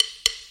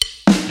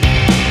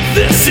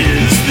This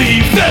is the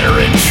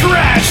Veteran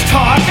Trash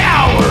Talk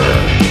Hour,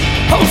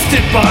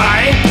 hosted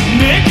by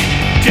Nick,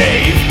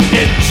 Dave,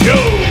 and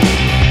Joe.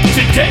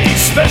 Today's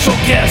special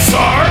guests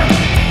are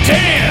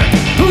Dan,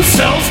 who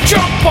sells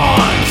junk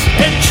bonds,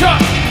 and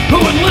Chuck,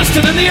 who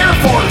enlisted in the Air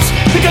Force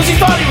because he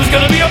thought he was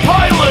going to be a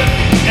pilot,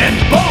 and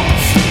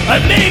Boats, a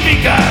Navy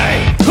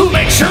guy who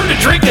makes sure to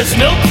drink his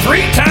milk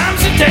 3 times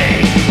a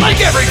day,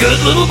 like every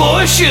good little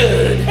boy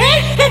should.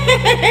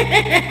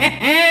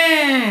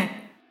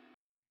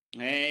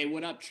 Hey,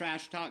 what up,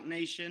 Trash Talk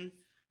Nation?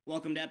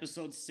 Welcome to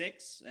episode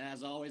 6.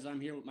 As always, I'm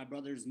here with my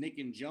brothers Nick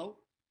and Joe.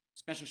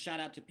 Special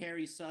shout out to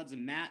Perry, Suds,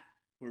 and Matt,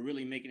 who are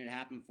really making it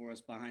happen for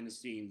us behind the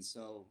scenes,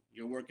 so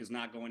your work is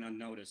not going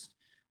unnoticed.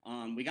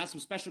 We got some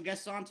special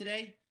guests on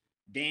today,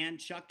 Dan,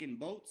 Chuck, and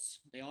Boats.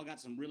 They all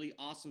got some really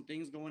awesome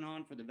things going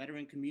on for the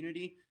veteran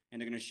community, and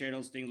they're going to share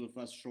those things with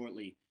us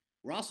shortly.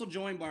 We're also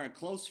joined by our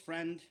close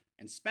friend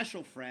and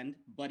special friend,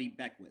 Buddy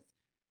Beckwith,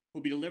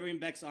 who'll be delivering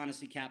Beck's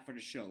Honesty Cap for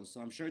the show. So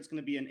I'm sure it's going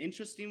to be an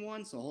interesting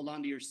one, so hold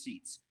on to your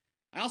seats.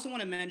 I also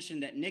want to mention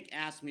that Nick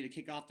asked me to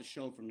kick off the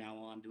show from now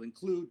on to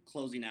include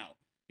closing out,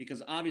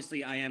 because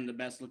obviously I am the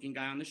best looking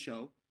guy on the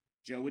show.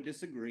 Joe would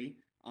disagree.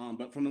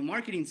 But from a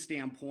marketing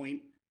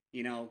standpoint,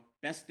 you know,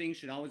 best things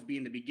should always be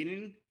in the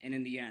beginning and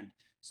in the end.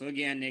 So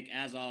again, Nick,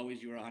 as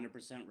always, you are 100%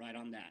 right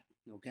on that,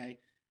 okay?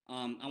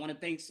 I want to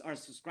thank our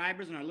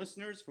subscribers and our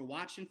listeners for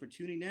watching, for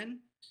tuning in.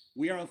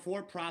 We are a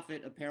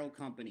for-profit apparel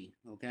company,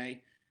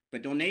 okay?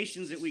 But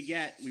donations that we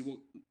get, we will,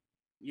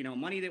 you know,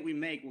 money that we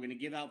make, we're going to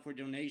give out for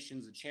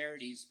donations to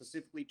charities,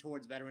 specifically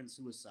towards veteran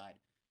suicide.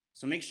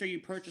 So make sure you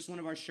purchase one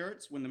of our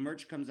shirts when the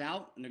merch comes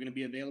out, and they're going to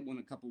be available in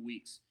a couple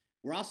weeks.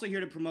 We're also here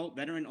to promote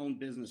veteran-owned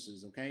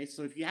businesses, okay?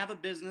 So if you have a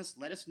business,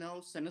 let us know,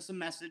 send us a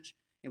message,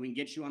 and we can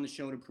get you on the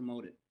show to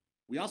promote it.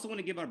 We also want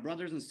to give our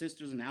brothers and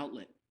sisters an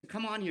outlet.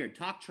 Come on here,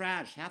 talk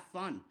trash, have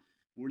fun.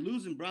 We're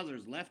losing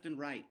brothers left and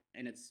right,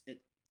 and it's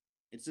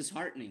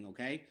disheartening,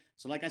 okay?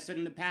 So like I said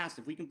in the past,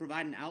 if we can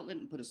provide an outlet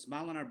and put a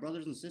smile on our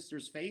brothers and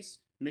sisters' face,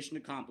 mission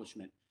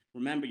accomplishment.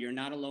 Remember, you're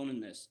not alone in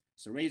this.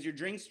 So raise your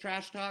drinks,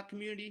 Trash Talk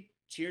community.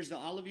 Cheers to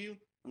all of you,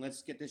 and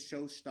let's get this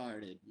show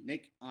started.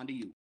 Nick, on to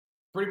you.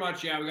 Pretty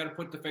much, yeah, we got to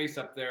put the face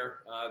up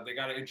there. They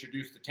got to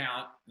introduce the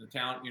talent. The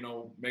talent, you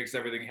know, makes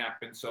everything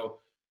happen.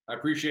 So I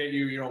appreciate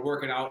you, you know,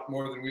 working out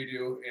more than we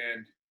do.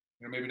 And,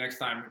 you know, maybe next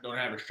time don't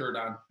have a shirt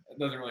on. It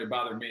doesn't really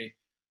bother me.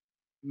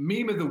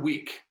 Meme of the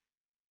week.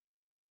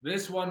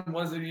 This one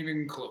wasn't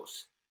even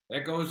close.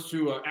 That goes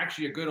to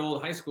actually a good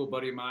old high school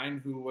buddy of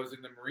mine who was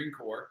in the Marine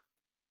Corps,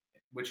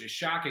 which is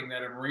shocking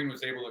that a Marine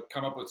was able to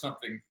come up with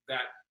something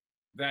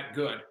that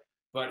good.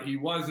 But he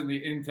was in the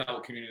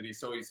intel community,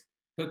 so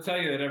he'll tell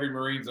you that every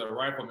Marine's a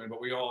rifleman, but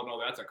we all know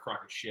that's a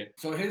crock of shit.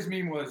 So his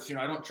meme was, you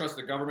know, I don't trust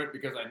the government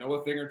because I know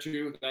a thing or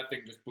two. That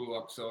thing just blew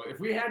up. So if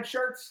we had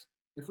shirts,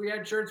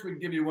 we'd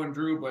give you one,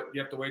 Drew, but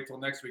you have to wait till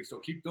next week. So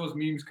keep those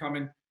memes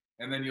coming,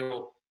 and then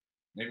you'll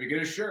maybe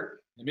get a shirt.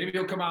 And maybe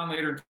he'll come on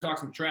later and talk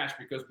some trash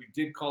because we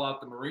did call out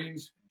the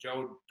Marines.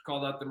 Joe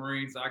called out the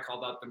Marines. I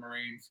called out the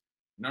Marines.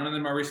 None of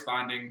them are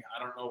responding.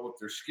 I don't know if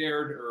they're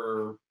scared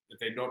or if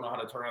they don't know how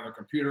to turn on their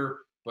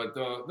computer, but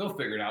they'll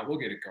figure it out. We'll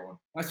get it going.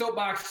 My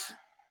soapbox,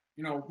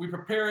 you know, we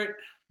prepare it.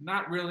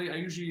 Not really. I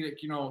usually,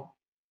 like, you know,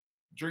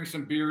 drink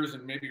some beers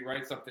and maybe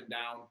write something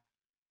down.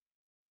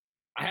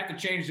 I have to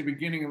change the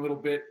beginning a little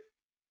bit.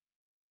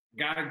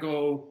 Got to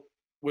go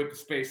with the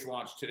space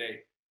launch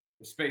today.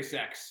 The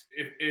SpaceX.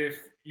 If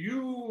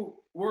you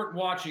weren't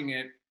watching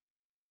it,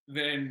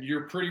 then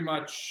you're pretty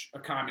much a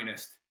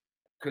communist,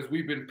 because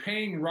we've been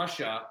paying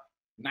Russia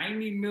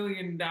 $90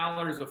 million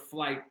a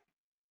flight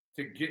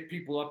to get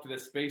people up to the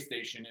space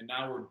station, and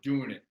now we're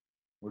doing it.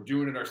 We're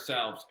doing it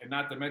ourselves. And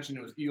not to mention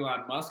it was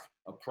Elon Musk,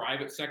 a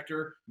private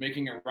sector,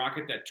 making a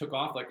rocket that took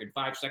off like in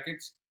 5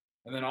 seconds.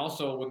 And then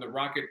also when the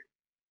rocket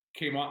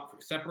came off,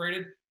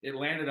 separated, it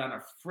landed on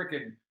a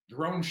freaking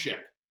drone ship.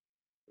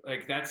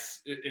 Like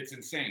it's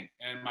insane.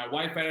 And my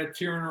wife had a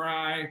tear in her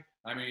eye.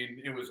 I mean,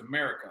 it was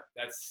America.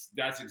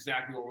 That's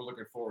exactly what we're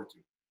looking forward to.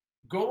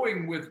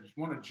 Going with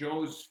one of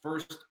Joe's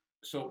first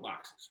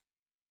soapboxes.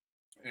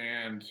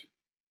 And,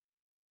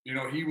 you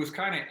know, he was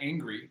kind of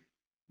angry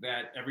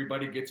that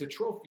everybody gets a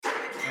trophy.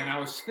 And I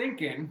was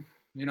thinking,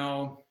 you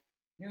know,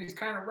 he's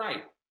kind of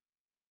right.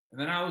 And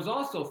then I was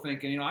also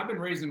thinking, you know, I've been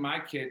raising my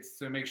kids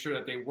to make sure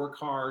that they work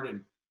hard and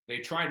they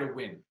try to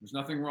win. There's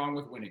nothing wrong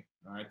with winning.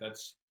 All right.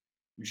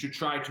 You should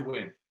try to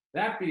win.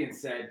 That being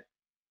said,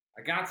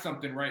 I got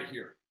something right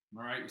here.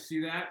 All right. You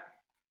see that?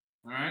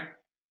 All right.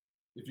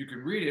 If you can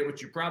read it,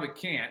 which you probably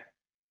can't,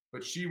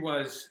 but she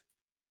was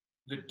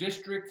the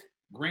district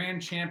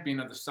grand champion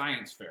of the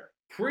science fair.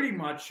 Pretty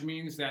much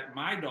means that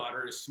my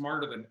daughter is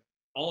smarter than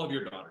all of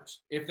your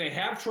daughters. If they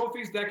have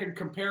trophies that can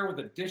compare with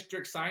a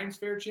district science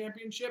fair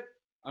championship,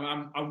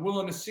 I'm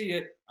willing to see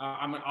it.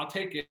 I'll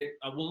take it.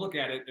 We'll look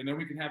at it, and then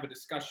we can have a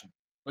discussion.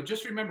 But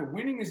just remember,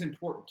 winning is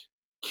important.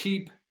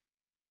 Keep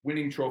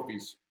winning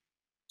trophies.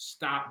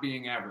 Stop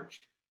being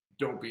average.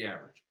 Don't be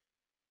average.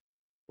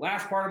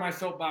 Last part of my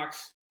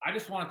soapbox, I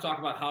just want to talk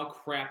about how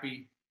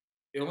crappy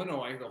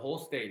Illinois, the whole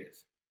state,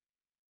 is.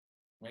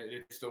 Right?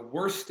 It's the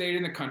worst state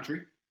in the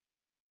country.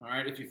 All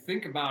right. If you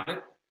think about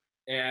it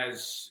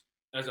as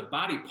a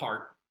body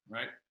part,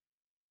 right?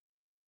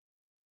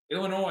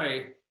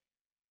 Illinois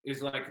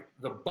is like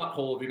the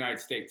butthole of the United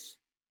States.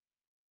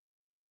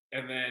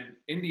 And then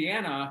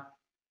Indiana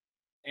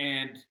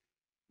and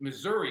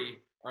Missouri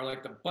are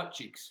like the butt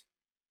cheeks.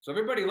 So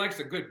everybody likes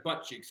a good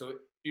butt cheek. So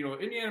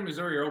Indiana and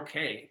Missouri are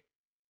okay,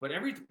 but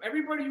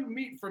everybody you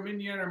meet from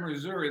Indiana and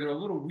Missouri, they're a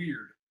little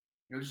weird.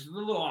 Just a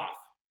little off.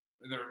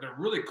 And they're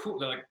really cool.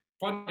 They're like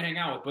fun to hang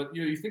out with. But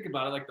you think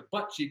about it, like the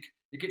butt cheek,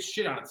 it gets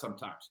shit on it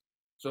sometimes.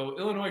 So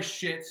Illinois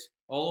shits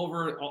all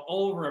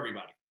over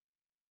everybody.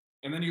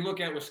 And then you look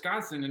at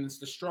Wisconsin, and it's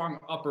the strong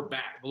upper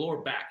back, the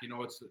lower back.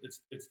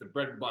 It's the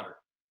bread and butter.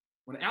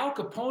 When Al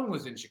Capone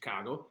was in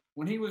Chicago,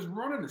 when he was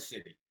running the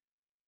city,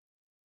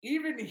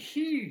 even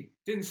he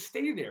didn't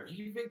stay there.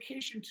 He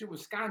vacationed to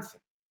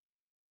Wisconsin.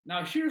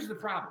 Now, here's the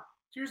problem.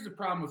 Here's the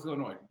problem with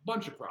Illinois.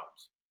 Bunch of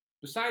problems.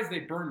 Besides, they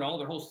burned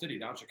their whole city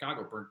down.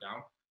 Chicago burnt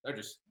down. They're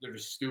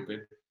just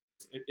stupid.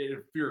 It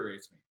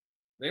infuriates me.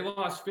 They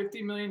lost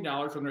 $50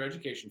 million from their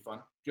education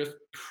fund. Just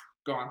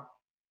gone.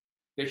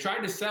 They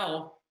tried to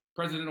sell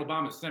President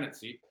Obama's Senate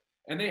seat,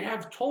 and they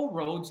have toll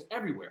roads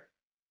everywhere.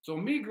 So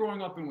me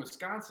growing up in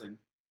Wisconsin,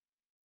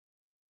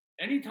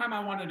 anytime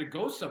I wanted to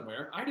go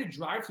somewhere, I had to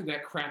drive through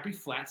that crappy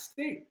flat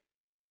state.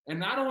 And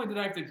not only did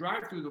I have to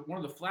drive through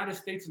one of the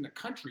flattest states in the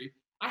country,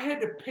 I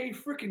had to pay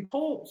freaking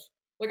tolls.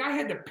 Like I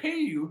had to pay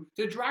you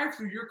to drive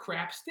through your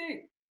crap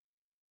state.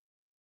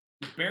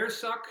 The Bears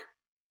suck.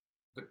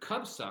 The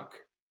Cubs suck.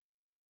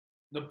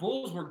 The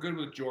Bulls were good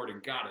with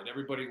Jordan. Got it.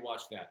 Everybody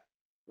watched that.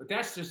 But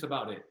that's just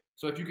about it.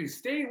 So if you can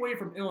stay away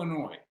from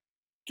Illinois,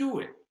 do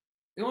it.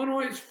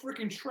 Illinois is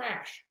freaking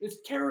trash. It's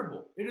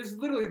terrible. It is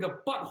literally the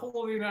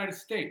butthole of the United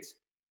States.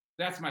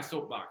 That's my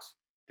soapbox.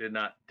 Did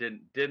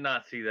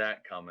not see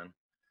that coming.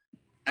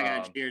 I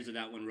got cheers to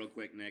that one real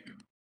quick, Nick.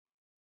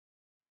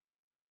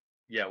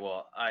 Yeah,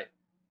 well,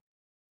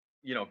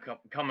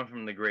 coming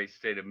from the great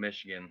state of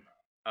Michigan,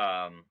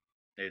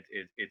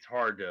 it's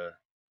hard to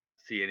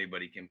see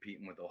anybody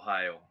competing with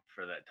Ohio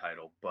for that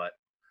title, but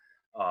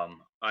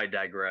I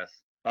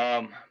digress.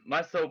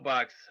 My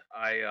soapbox,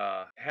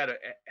 I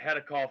had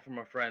a call from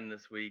a friend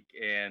this week,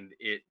 and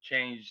it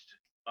changed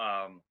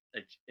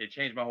it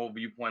changed my whole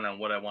viewpoint on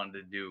what I wanted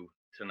to do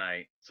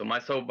tonight. So my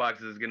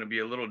soapbox is going to be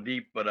a little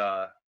deep,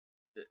 but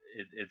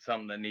it's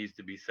something that needs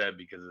to be said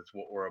because it's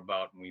what we're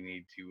about, and we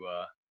need to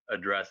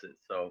address it.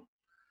 So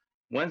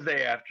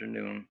Wednesday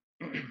afternoon,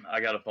 I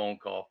got a phone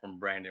call from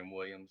Brandon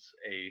Williams,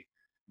 a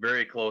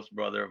very close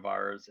brother of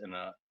ours and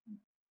a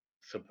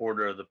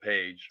supporter of the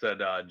page.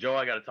 Said, Joe,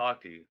 I got to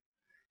talk to you.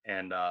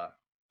 And I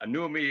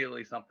knew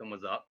immediately something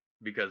was up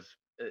because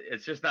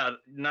it's just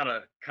not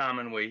a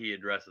common way he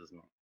addresses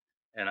me.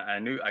 And I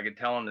knew I could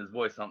tell in his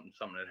voice something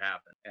had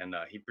happened. And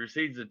he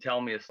proceeds to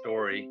tell me a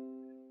story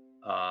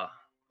of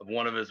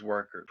one of his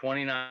workers,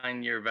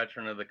 29-year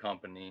veteran of the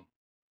company,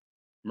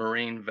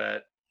 Marine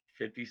vet,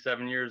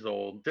 57 years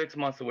old, 6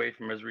 months away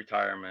from his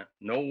retirement,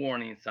 no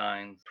warning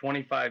signs,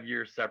 25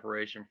 years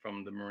separation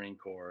from the Marine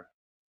Corps.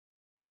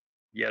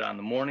 Yet on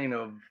the morning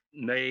of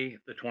May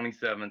the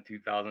 27th,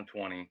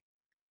 2020,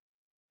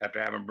 after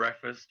having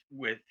breakfast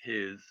with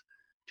his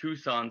two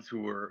sons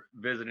who were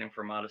visiting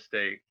from out of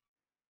state,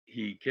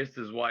 he kissed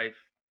his wife,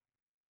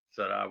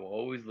 said, "I will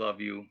always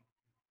love you,"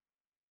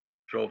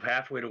 drove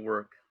halfway to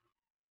work,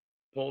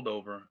 pulled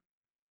over,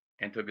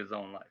 and took his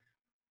own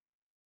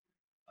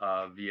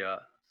life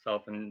via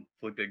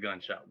self-inflicted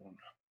gunshot wound.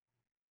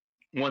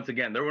 Once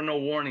again, there were no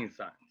warning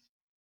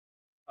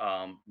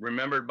signs.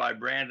 Remembered by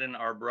Brandon,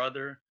 our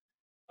brother,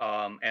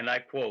 and I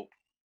quote,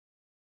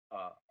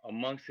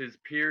 amongst his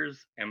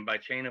peers and by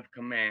chain of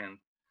command,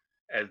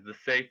 as the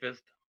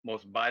safest,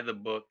 most by the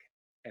book,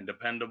 and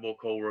dependable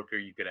coworker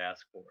you could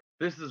ask for.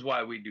 This is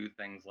why we do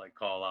things like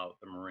call out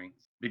the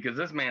Marines, because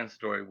this man's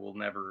story will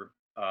never,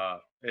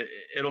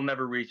 it'll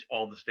never reach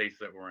all the states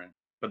that we're in.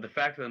 But the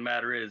fact of the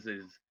matter is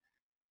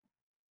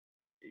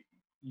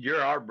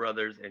you're our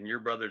brothers, and your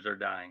brothers are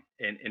dying.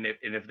 And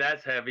if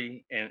that's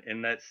heavy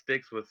and that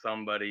sticks with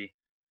somebody,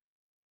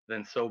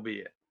 then so be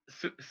it.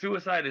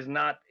 Suicide is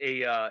not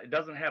it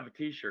doesn't have a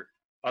t-shirt.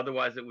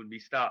 Otherwise it would be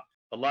stopped.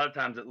 A lot of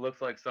times it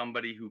looks like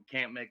somebody who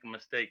can't make a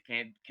mistake,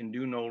 can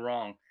do no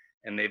wrong,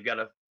 and they've got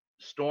a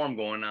storm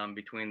going on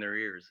between their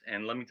ears.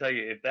 And let me tell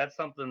you, if that's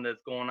something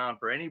that's going on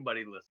for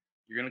anybody listening,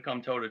 you're going to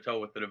come toe to toe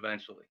with it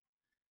eventually.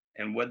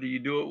 And whether you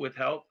do it with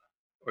help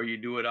or you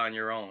do it on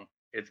your own,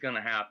 it's going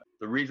to happen.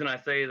 The reason I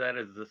say that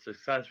is the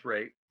success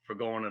rate for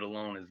going it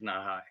alone is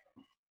not high,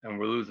 and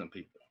we're losing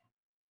people.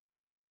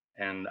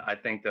 And I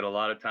think that a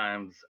lot of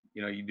times,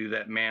 you do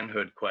that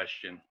manhood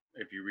question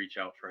if you reach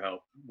out for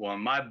help. Well,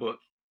 in my book,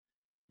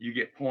 you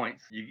get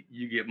points.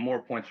 You get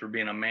more points for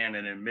being a man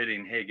and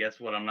admitting, hey, guess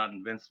what? I'm not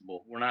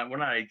invincible. We're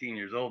not 18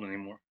 years old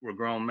anymore. We're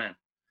grown men.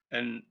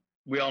 And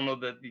we all know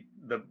that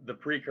the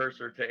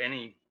precursor to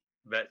any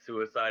vet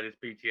suicide is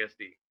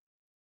PTSD.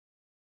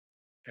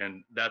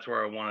 And that's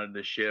where I wanted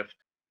to shift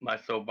my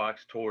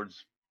soapbox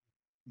towards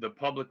the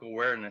public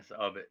awareness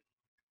of it.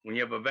 when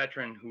you have a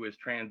veteran who is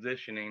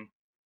transitioning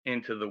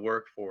into the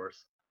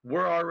workforce,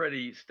 we're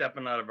already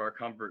stepping out of our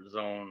comfort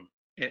zone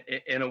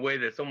in a way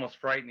that's almost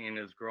frightening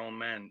as grown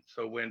men.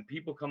 So when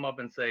people come up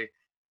and say,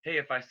 hey,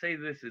 if I say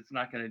this, it's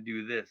not going to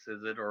do this,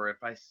 is it? Or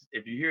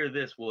if you hear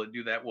this, will it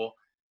do that? Well,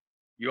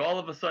 you all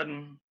of a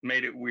sudden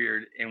made it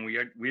weird, and we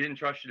didn't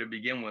trust you to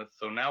begin with.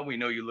 So now we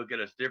know you look at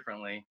us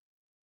differently,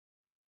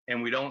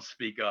 and we don't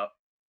speak up,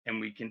 and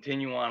we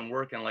continue on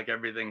working like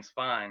everything's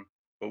fine,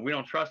 but we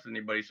don't trust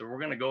anybody, so we're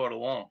going to go it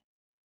alone.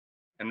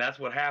 And that's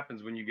what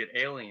happens when you get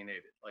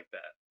alienated like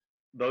that.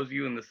 Those of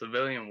you in the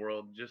civilian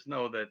world, just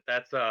know that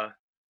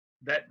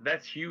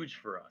that's huge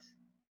for us.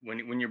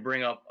 When you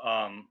bring up,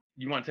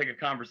 you want to take a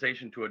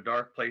conversation to a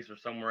dark place or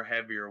somewhere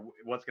heavier,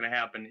 what's going to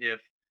happen if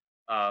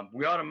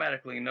we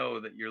automatically know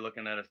that you're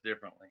looking at us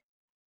differently.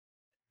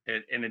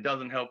 And it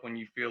doesn't help when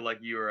you feel like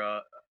you're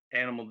a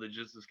animal that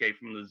just escaped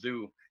from the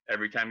zoo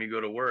every time you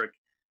go to work.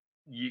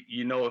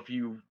 You know, if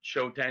you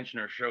show tension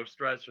or show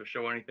stress or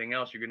show anything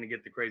else, you're going to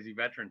get the crazy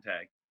veteran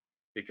tag,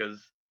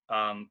 because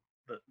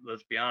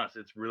let's be honest,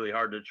 it's really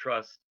hard to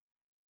trust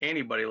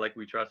anybody like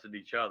we trusted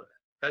each other.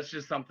 That's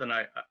just something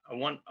I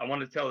want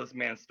to tell this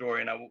man's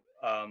story, and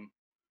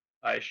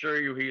I assure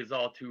you he is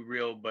all too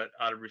real, but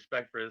out of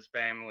respect for his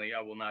family,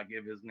 I will not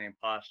give his name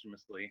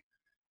posthumously.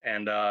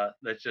 And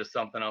that's just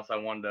something else I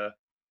wanted to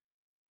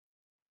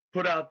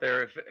put out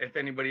there. If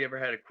anybody ever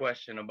had a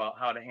question about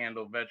how to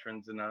handle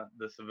veterans in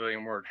the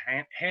civilian world,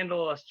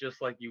 handle us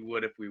just like you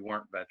would if we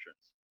weren't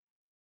veterans,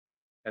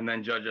 and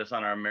then judge us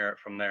on our merit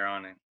from there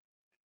on in.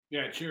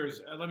 Yeah,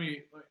 cheers. Let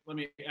me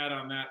add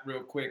on that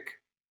real quick,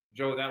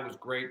 Joe. That was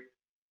great.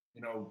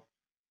 You know,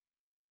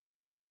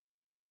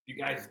 you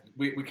guys,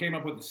 we came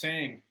up with the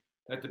saying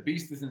that the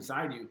beast is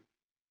inside you.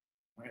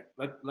 Right?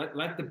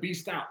 Let the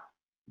beast out.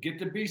 Get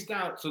the beast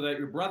out so that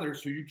your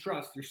brothers who you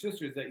trust, your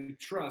sisters that you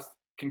trust,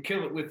 can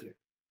kill it with you.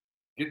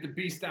 Get the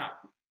beast out.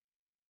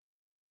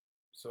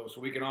 So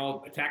we can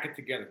all attack it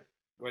together.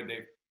 Go ahead,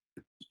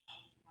 Dave.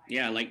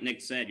 Yeah, like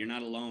Nick said, you're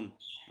not alone.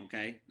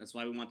 Okay, that's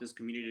why we want this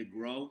community to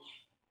grow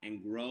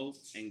and grow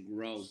and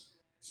grow.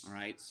 All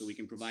right, so we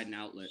can provide an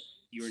outlet.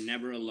 You're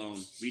never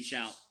alone. Reach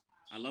out.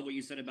 I love what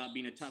you said about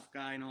being a tough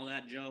guy and all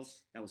that, Joe.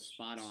 That was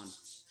spot on.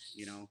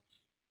 You know.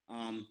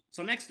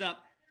 So next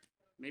up,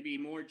 maybe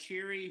more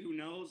cheery. Who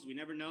knows? We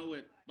never know,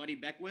 with Buddy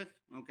Beckwith.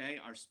 Okay,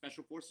 our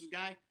special forces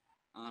guy.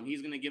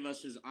 He's gonna give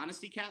us his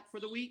honesty cap for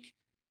the week.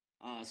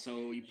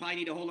 So you probably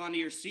need to hold on to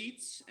your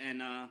seats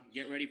and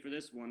get ready for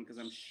this one, because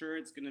I'm sure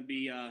it's going to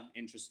be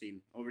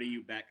interesting. Over to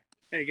you, Beck.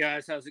 Hey,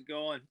 guys. How's it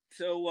going?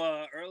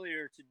 So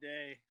earlier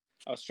today,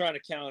 I was trying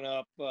to count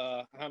up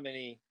how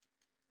many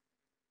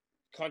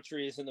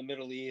countries in the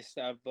Middle East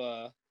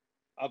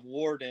I've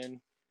warred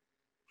in,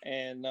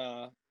 and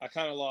I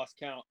kind of lost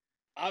count.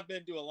 I've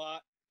been to a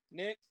lot.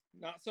 Nick,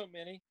 not so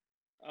many.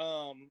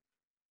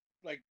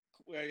 Like,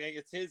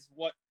 it's his,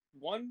 what,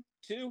 1,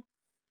 2?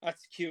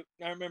 That's cute.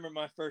 I remember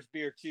my first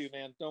beer too,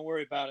 man. Don't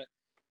worry about it.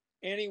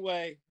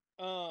 Anyway,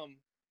 but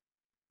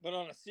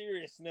on a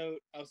serious note,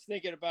 I was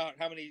thinking about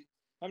how many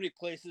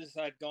places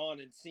I'd gone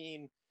and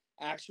seen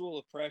actual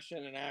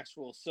oppression and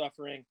actual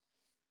suffering.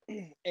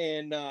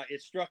 And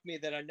it struck me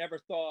that I never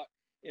thought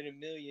in a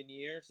million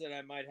years that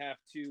I might have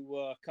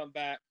to come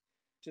back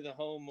to the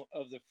home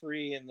of the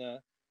free and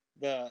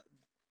the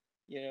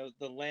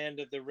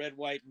land of the red,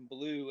 white, and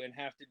blue, and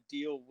have to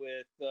deal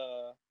with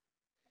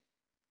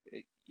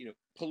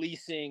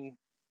policing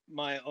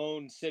my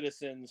own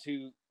citizens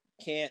who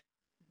can't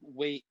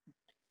wait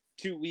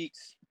 2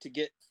 weeks to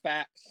get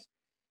facts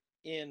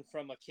in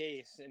from a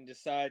case and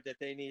decide that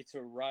they need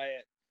to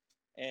riot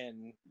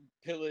and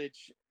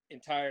pillage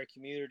entire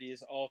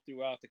communities all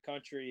throughout the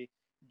country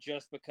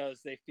just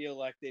because they feel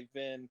like they've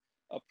been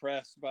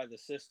oppressed by the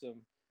system,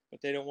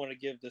 but they don't want to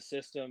give the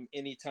system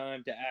any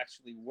time to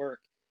actually work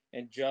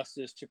and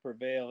justice to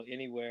prevail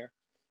anywhere.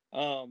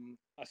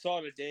 I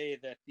saw today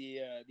that the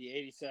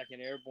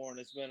 82nd Airborne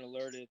has been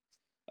alerted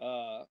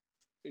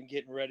and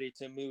getting ready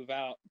to move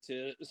out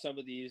to some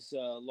of these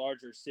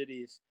larger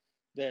cities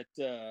that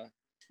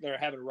are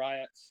having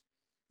riots.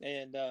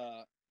 And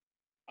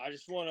I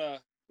just want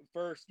to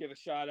first give a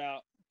shout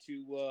out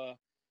to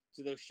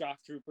those shock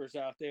troopers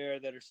out there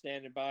that are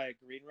standing by at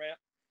Green Ramp,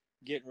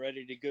 getting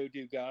ready to go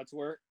do God's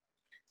work.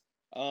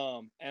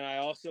 And I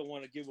also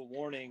want to give a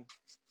warning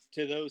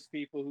to those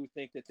people who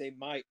think that they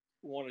might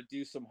want to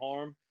do some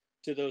harm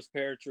to those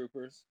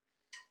paratroopers.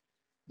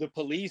 The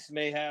police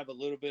may have a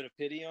little bit of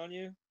pity on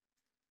you,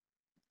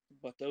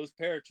 but those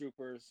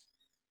paratroopers,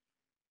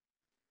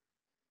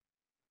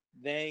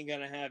 they ain't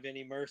gonna have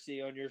any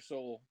mercy on your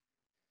soul.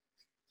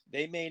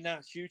 They may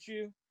not shoot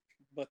you,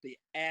 but the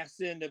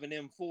ass end of an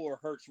M4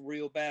 hurts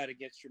real bad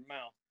against your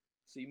mouth.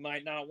 So you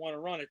might not want to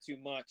run it too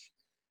much,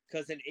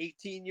 because an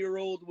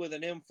 18-year-old with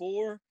an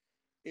M4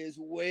 is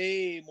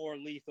way more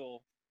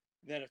lethal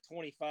than a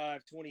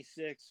 25,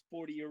 26,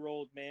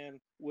 40-year-old man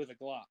with a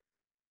Glock.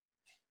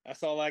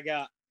 That's all I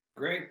got.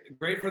 Great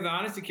for the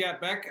honesty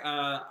cap, Beck.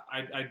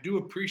 I do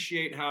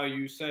appreciate how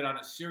you said on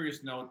a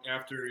serious note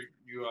after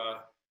you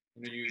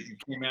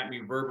came at me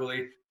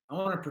verbally. I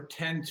want to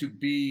pretend to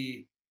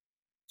be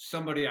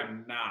somebody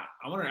I'm not.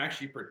 I want to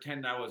actually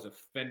pretend I was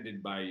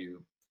offended by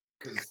you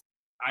because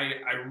I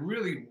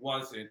really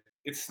wasn't.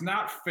 It's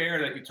not fair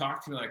that you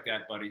talk to me like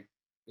that, buddy.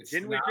 It's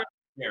Didn't we not just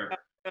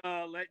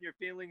fair. letting your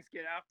feelings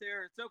get out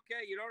there? It's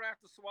okay. You don't have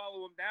to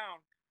swallow them down.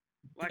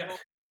 Like Yeah.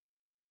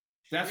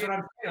 That's what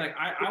I'm saying. Like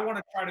I want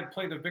to try to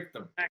play the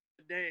victim. back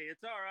in the day.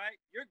 It's all right.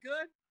 You're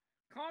good.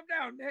 Calm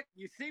down, Nick.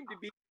 You seem to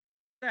be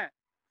upset.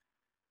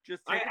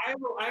 Just take I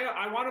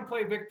want to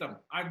play victim.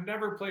 I've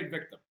never played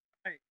victim.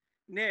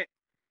 Nick,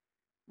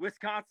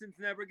 Wisconsin's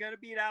never going to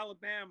beat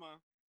Alabama,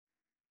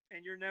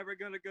 and you're never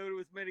going to go to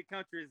as many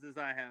countries as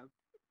I have.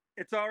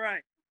 It's all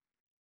right.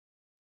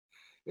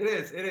 It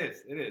is.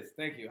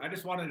 Thank you. I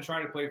just wanted to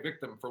try to play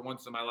victim for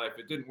once in my life.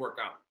 It didn't work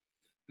out.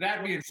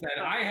 That being said,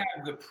 I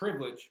have the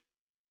privilege.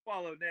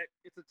 Swallow, Nick.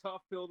 It's a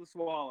tough pill to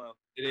swallow.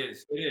 It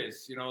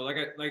is. You know,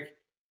 like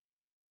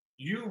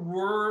you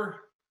were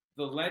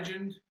the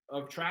legend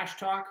of trash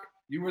talk.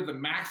 You were the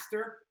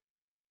master.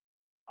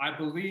 I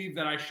believe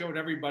that I showed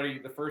everybody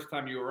the first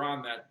time you were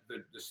on that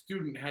the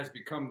student has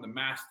become the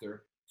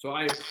master. So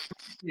I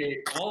appreciate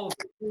all of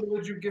the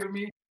privilege you've given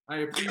me. I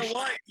appreciate. You know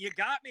what? You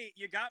got me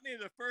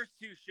the first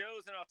two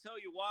shows, and I'll tell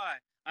you why.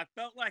 I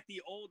felt like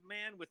the old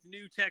man with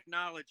new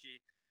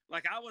technology.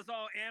 Like I was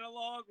all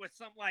analog with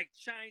some like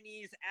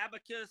Chinese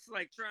abacus,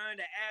 like trying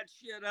to add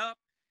shit up,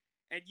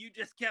 and you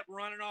just kept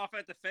running off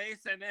at the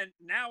face. And then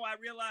now I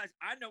realize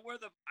I know where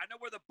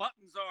the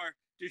buttons are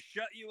to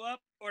shut you up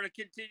or to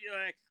continue.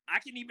 Like I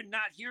can even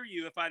not hear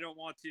you if I don't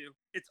want to.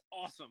 It's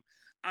awesome.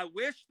 I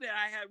wish that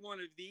I had one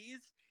of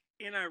these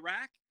in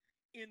Iraq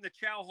in the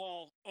chow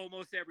hall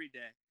almost every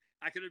day.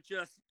 I could have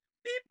just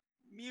beep,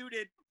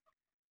 muted,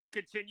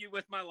 continued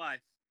with my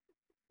life.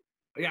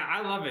 Yeah,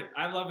 I love it.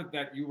 I love it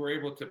that you were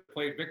able to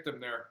play victim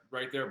there,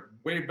 right there,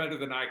 way better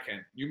than I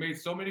can. You made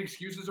so many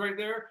excuses right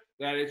there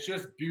that it's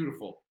just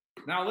beautiful.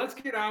 Now let's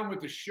get on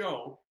with the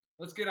show.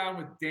 Let's get on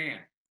with Dan.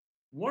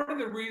 One of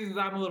the reasons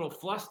I'm a little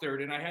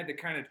flustered and I had to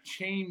kind of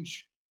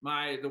change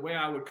the way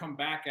I would come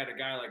back at a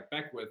guy like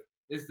Beckwith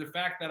is the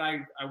fact that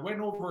I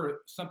went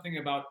over something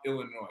about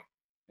Illinois.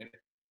 And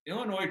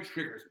Illinois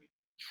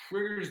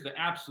triggers the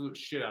absolute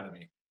shit out of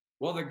me.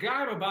 Well, the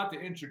guy I'm about to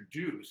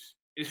introduce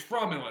is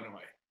from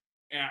Illinois.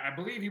 And I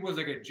believe he was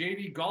like a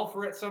JV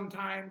golfer at some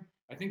time.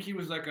 I think he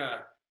was like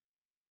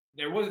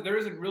there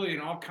isn't really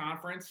an all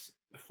conference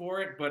for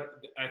it,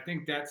 but I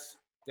think that's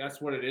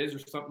what it is or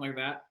something like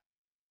that.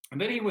 And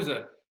then he was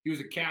a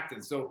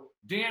captain. So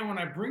Dan, when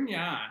I bring you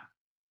on,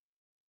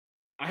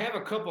 I have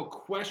a couple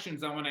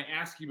questions I want to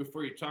ask you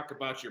before you talk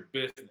about your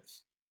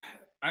business.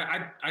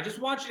 I just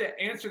want you to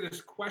answer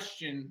this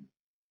question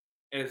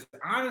as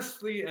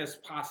honestly as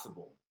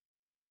possible.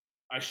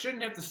 I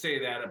shouldn't have to say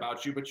that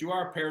about you, but you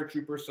are a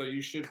paratrooper, so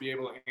you should be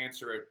able to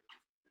answer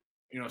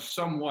it,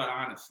 somewhat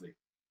honestly.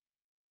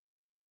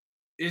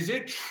 Is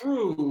it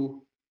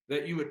true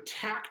that you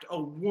attacked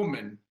a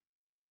woman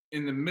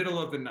in the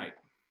middle of the night?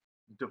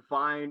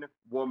 Define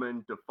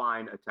woman,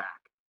 define attack.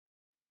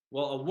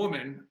 Well, a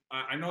woman,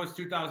 I know it's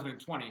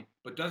 2020,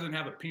 but doesn't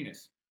have a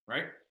penis,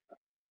 right?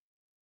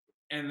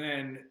 And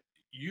then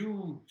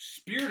you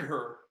speared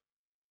her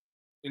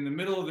in the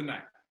middle of the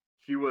night.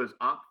 She was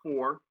Op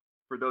 4.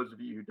 For those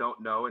of you who don't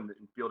know, in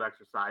field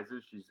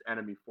exercises, she's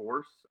enemy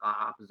force,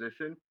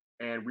 opposition.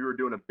 And we were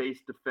doing a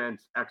base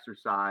defense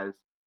exercise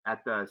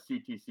at the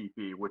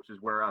CTCP, which is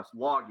where us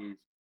loggies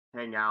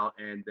hang out.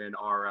 And then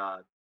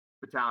our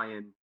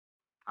battalion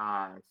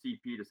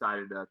CP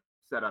decided to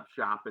set up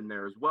shop in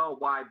there as well.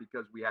 Why?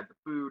 Because we had the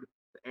food,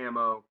 the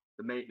ammo,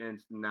 the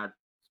maintenance, and that's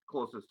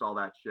closest to all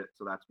that shit.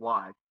 So that's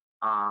why.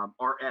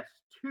 Our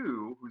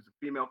S2, who's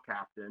a female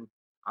captain,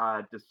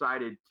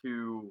 decided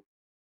to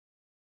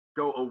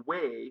go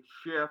away,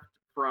 shift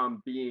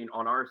from being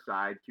on our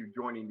side to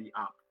joining the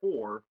Op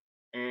 4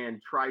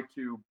 and try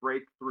to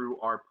break through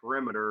our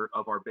perimeter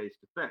of our base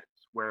defense,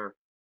 where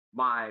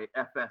my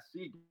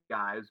FSC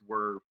guys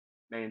were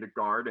manned a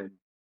guard and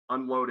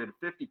unloaded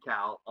 50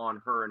 cal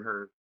on her and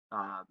her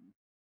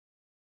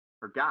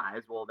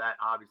guys. Well, that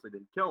obviously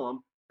didn't kill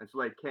them, and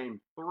so they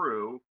came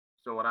through.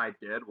 So what I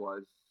did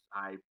was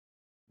I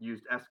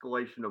used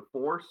escalation of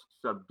force,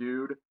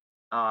 subdued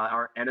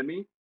our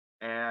enemy,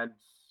 and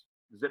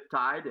zip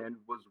tied and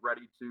was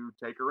ready to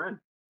take her in.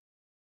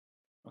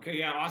 Okay,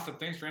 yeah, awesome.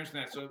 Thanks for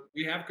answering that. So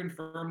we have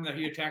confirmed that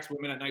he attacks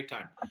women at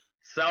nighttime.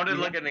 Sounded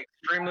like an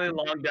extremely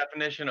long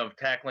definition of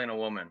tackling a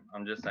woman.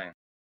 I'm just saying.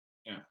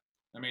 Yeah,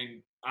 I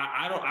mean,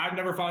 I've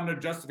never found a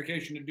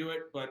justification to do it,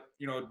 but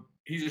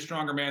he's a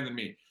stronger man than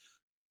me.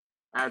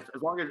 As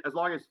long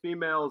as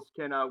females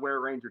can wear a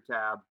Ranger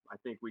tab, I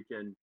think we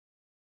can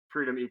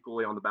treat them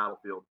equally on the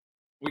battlefield.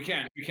 We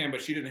can,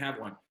 but she didn't have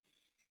one.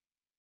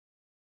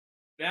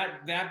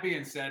 That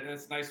being said,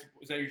 that's nice.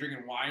 Is that you're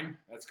drinking wine?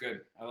 That's good.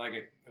 I like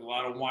it. A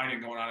lot of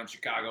whining going on in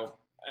Chicago.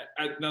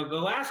 Now, the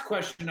last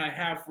question I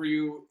have for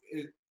you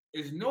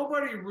is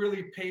nobody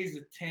really pays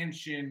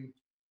attention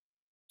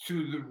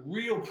to the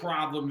real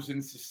problems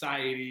in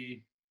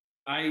society,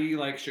 i.e.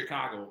 like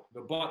Chicago, the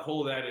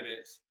butthole that it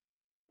is.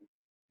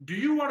 do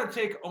you want to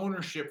take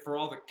ownership for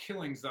all the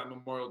killings on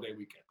Memorial Day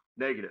weekend?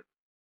 Negative.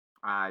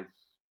 I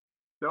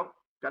nope.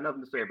 Got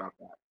nothing to say about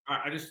that. All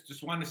right, I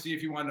just wanted to see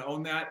if you wanted to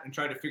own that and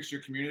try to fix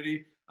your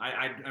community.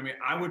 I mean,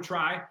 I would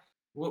try.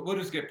 We'll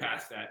just get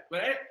past that.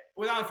 But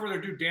without further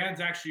ado, Dan's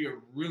actually a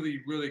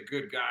really, really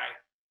good guy.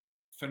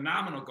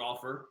 Phenomenal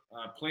golfer.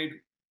 Played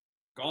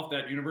golfed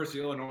at University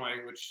of Illinois,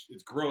 which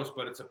is gross,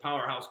 but it's a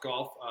powerhouse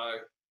golf.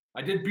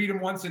 I did beat him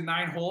once in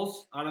 9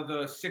 holes out of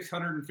the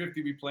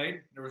 650 we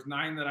played. There was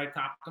 9 that I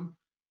topped him.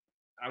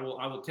 I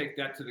will take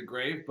that to the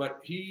grave. But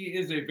he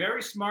is a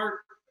very smart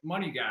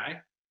money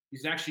guy.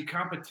 He's actually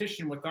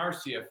competition with our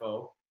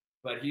CFO,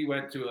 but he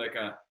went to like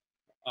a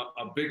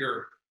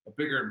bigger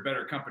and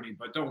better company.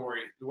 But don't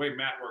worry, the way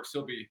Matt works,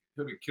 he'll be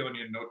killing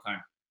you in no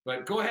time.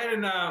 But go ahead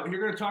and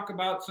you're going to talk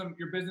about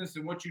your business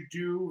and what you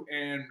do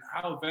and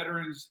how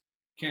veterans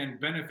can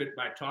benefit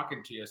by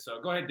talking to you.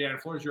 So go ahead, Dan. The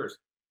floor is yours.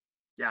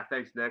 Yeah,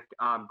 thanks, Nick.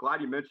 I'm glad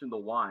you mentioned the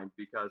wine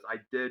because I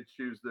did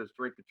choose this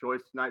drink of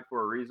choice tonight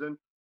for a reason.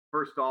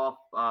 First off,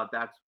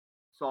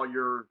 saw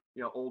your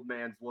old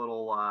man's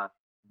little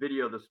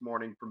video this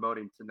morning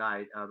promoting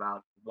tonight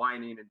about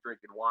whining and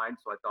drinking wine.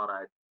 So I thought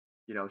I'd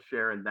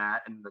share in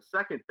that. And the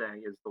second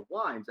thing is the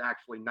wine's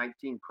actually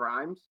 19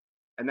 crimes,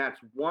 and that's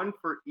 1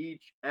 for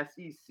each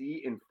SEC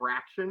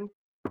infraction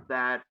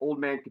that old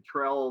man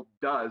Cottrell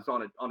does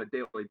on a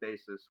daily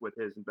basis with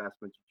his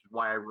investments, which is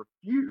why I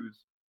refuse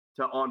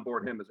to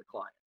onboard him as a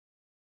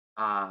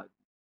client.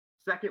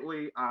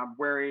 Secondly, I'm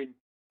wearing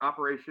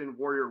Operation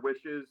Warrior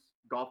Wishes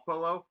golf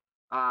polo.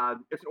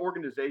 It's an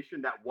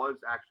organization that was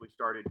actually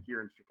started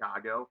here in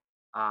Chicago,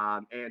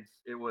 and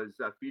it was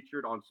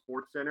featured on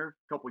SportsCenter a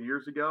couple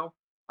years ago.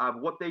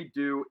 What they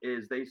do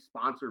is they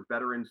sponsor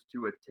veterans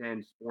to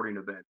attend sporting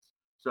events.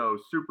 So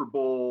Super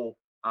Bowl,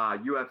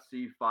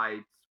 UFC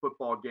fights,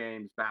 football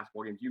games,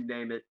 basketball games, you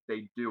name it,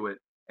 they do it.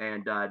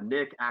 And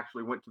Nick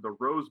actually went to the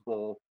Rose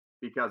Bowl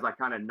because I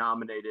kind of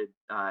nominated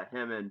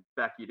him and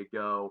Becky to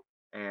go.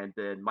 And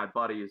then my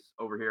buddies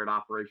over here at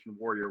Operation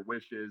Warrior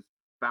Wishes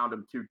found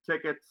him 2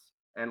 tickets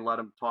and let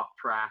him talk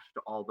trash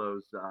to all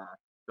those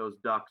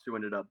Ducks who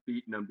ended up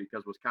beating them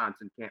because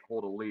Wisconsin can't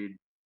hold a lead.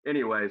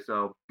 Anyway,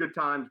 so good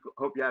times.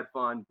 Hope you had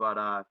fun.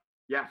 But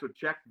yeah, so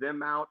check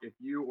them out if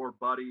you or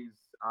buddies,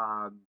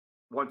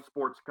 once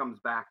sports comes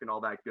back and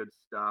all that good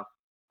stuff,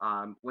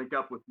 link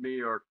up with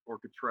me or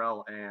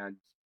Cottrell, and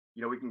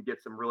we can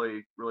get some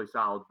really, really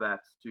solid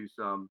vets to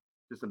some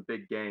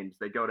big games.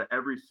 They go to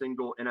every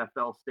single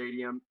NFL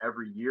stadium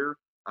every year,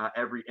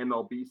 every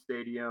MLB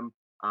stadium,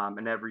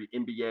 and every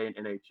NBA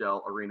and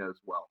NHL arena as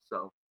well.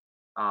 So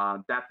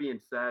that being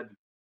said,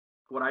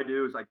 what I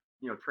do is I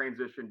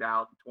transitioned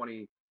out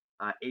in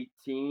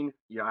 2018.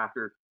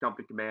 After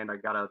company command, I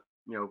got to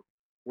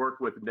work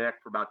with Nick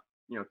for about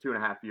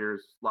 2.5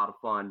 years. A lot of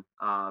fun.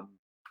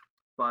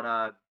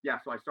 Yeah,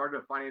 so I started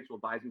a financial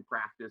advising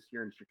practice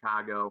here in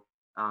Chicago.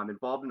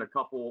 Involved in a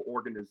couple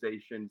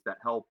organizations that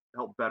help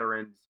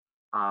veterans,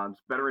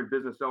 veteran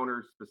business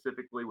owners,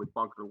 specifically with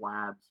Bunker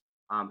Labs,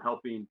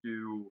 helping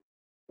do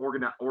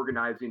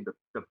organizing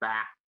the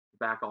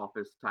back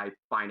office type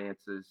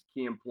finances,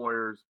 key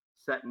employers,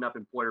 setting up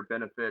employer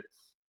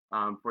benefits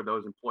for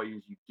those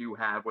employees you do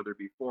have, whether it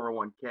be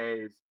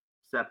 401ks,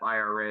 SEP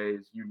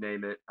IRAs, you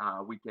name it.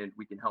 We can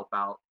help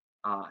out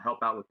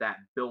with that,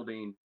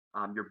 building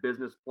your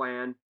business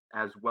plan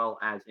as well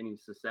as any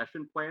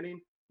succession planning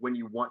when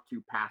you want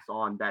to pass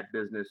on that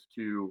business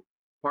to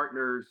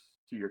partners,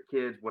 to your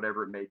kids,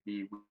 whatever it may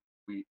be.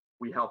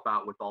 We help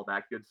out with all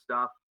that good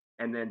stuff.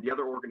 And then the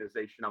other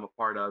organization I'm a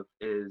part of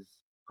is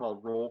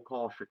called Roll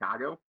Call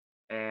Chicago,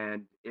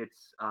 and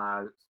it's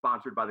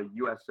sponsored by the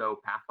USO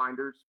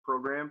Pathfinders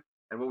program.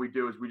 And what we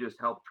do is we just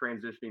help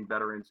transitioning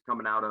veterans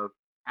coming out of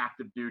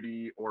active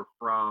duty or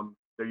from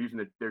they're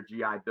using their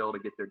GI Bill to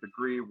get their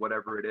degree,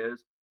 whatever it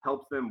is,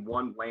 helps them,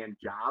 1, land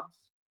jobs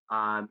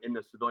in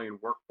the civilian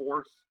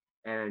workforce,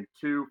 and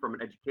 2, from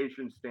an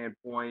education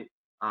standpoint,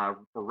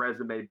 for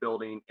resume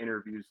building,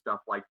 interviews, stuff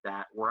like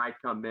that. Where I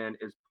come in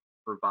is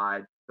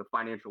provide the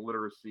financial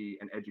literacy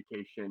and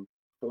education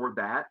for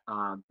that.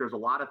 There's a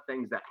lot of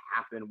things that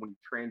happen when you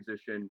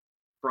transition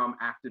from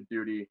active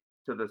duty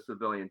to the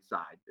civilian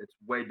side. It's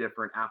way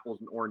different, apples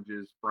and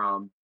oranges,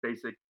 from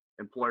basic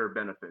employer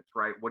benefits,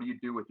 right? What do you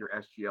do with your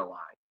SGLI?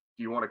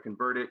 Do you want to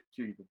convert it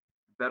to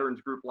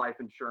Veterans Group Life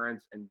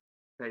Insurance and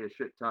pay a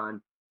shit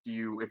ton? Do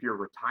you, if you're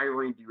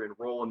retiring, do you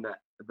enroll in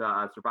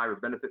the Survivor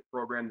Benefit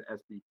Program, the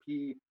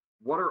SBP?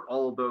 What are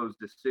all of those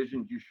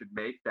decisions you should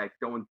make that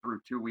going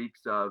through 2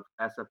 weeks of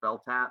SFL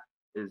tap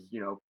is,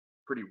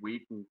 pretty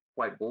weak and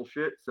quite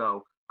bullshit.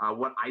 So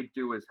what I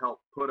do is help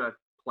put a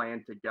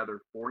plan together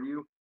for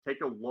you.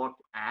 Take a look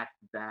at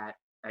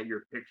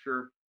your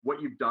picture, what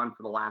you've done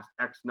for the last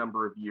X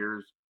number of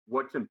years,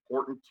 what's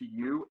important to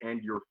you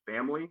and your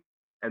family,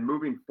 and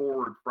moving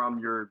forward from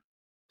your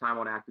time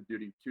on active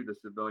duty to the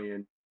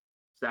civilian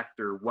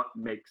sector, what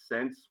makes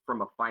sense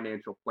from a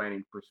financial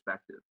planning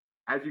perspective.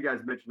 As you guys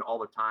mentioned all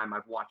the time,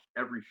 I've watched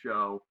every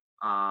show.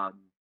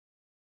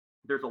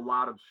 There's a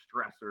lot of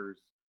stressors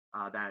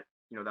that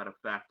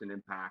affect and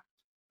impact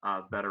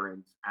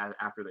veterans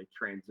after they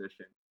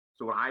transition.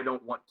 So what I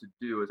don't want to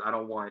do is I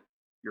don't want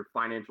your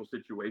financial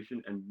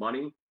situation and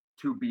money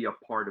to be a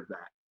part of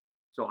that.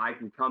 So I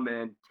can come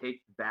in,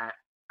 take that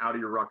out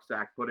of your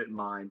rucksack, put it in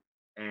mine,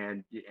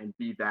 and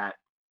be that,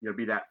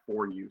 be that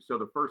for you. So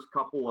the first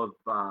couple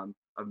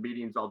of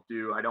meetings I'll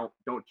do, I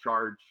don't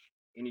charge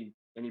any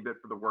bit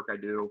for the work I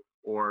do,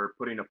 or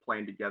putting a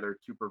plan together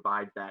to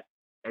provide that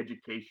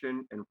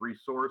education and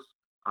resource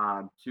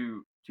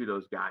to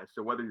those guys.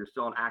 So whether you're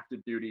still on active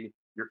duty,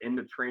 you're in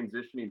the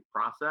transitioning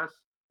process,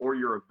 or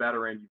you're a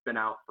veteran, you've been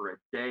out for a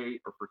day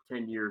or for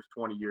 10 years,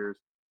 20 years,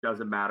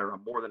 doesn't matter.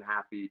 I'm more than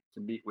happy to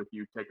meet with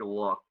you, take a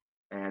look,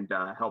 and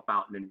help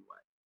out in any way.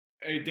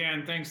 Hey,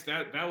 Dan, thanks.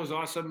 That was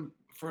awesome.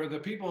 For the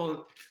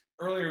people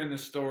earlier in the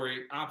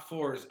story,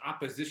 OPFOR is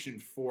Opposition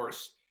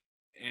Force,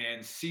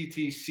 and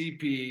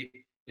CTCP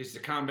is the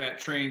combat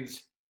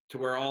trains to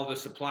where all the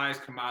supplies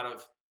come out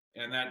of,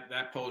 and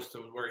that post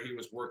was where he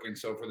was working.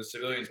 So for the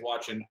civilians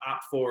watching,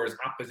 OPFOR is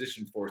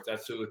Opposition Force.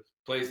 That's who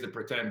plays the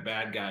pretend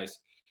bad guys.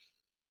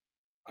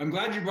 I'm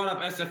glad you brought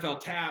up SFL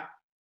TAP.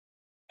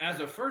 As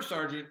a first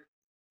sergeant,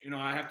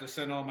 I have to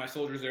send all my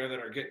soldiers there that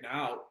are getting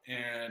out,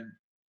 and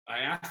I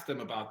asked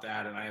them about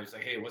that, and I was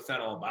like, hey, what's that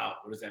all about?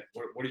 What is that?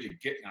 What are you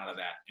getting out of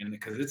that? And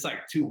because it's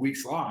like 2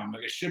 weeks long, I'm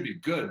like, it should be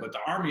good, but the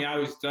Army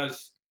always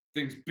does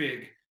things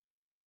big.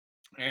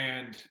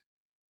 And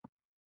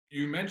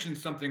you mentioned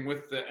something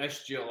with the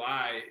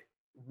SGLI.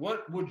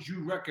 What would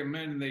you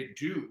recommend they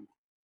do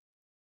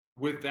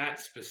with that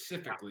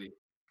specifically?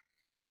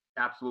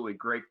 Absolutely.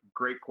 Great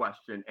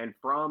question. And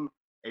from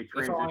a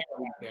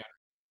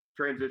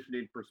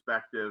transitioning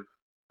perspective,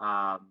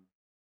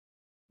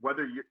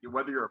 whether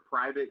you're a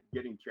private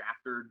getting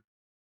chaptered,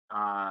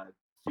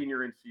 senior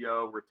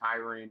NCO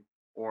retiring,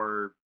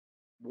 or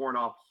warrant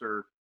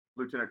officer,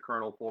 lieutenant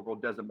colonel, corporal,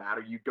 doesn't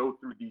matter. You go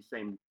through these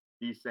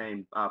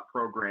same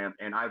program,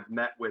 and I've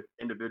met with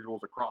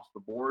individuals across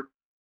the board,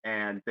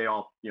 and they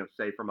all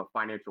say from a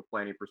financial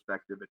planning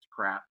perspective, it's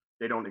crap.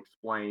 They don't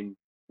explain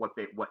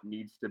what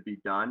needs to be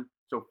done.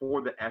 So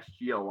for the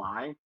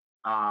SGLI,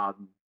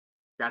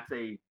 that's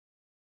a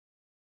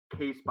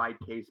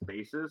case-by-case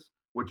basis,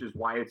 which is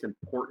why it's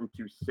important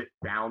to sit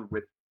down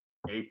with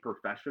a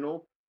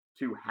professional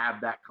to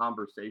have that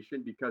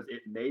conversation, because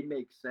it may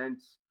make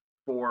sense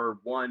for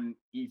one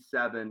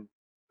E7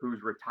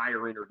 who's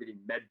retiring or getting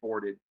med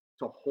boarded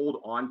to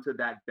hold on to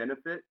that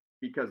benefit,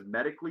 because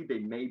medically they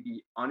may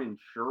be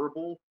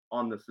uninsurable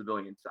on the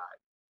civilian side.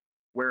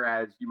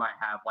 Whereas you might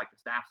have like a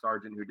staff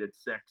sergeant who did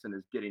 6 and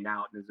is getting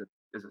out and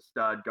is a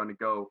stud, going to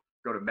go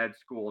to med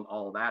school and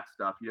all that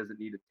stuff. He doesn't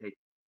need to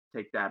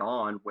take that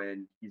on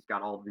when he's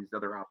got all of these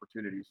other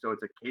opportunities. So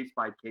it's a case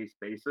by case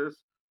basis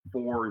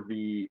from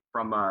the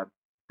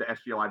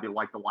SGLI,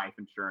 like the life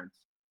insurance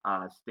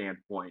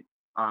standpoint.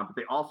 But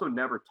they also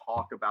never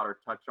talk about or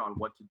touch on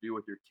what to do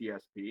with your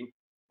TSP,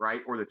 right?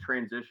 Or the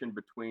transition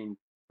between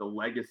the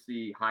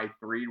legacy high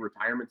 3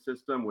 retirement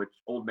system, which,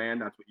 old man,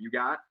 that's what you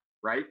got,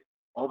 right?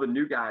 All the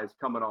new guys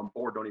coming on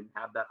board don't even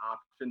have that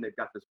option. They've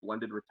got this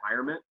blended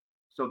retirement.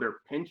 So their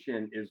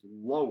pension is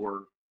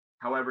lower.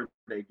 However,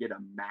 they get a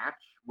match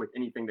with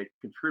anything they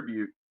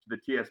contribute to the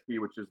TSP,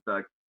 which is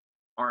the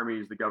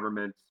Army's, the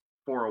government's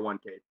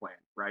 401k plan,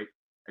 right?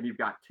 And you've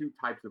got 2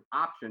 types of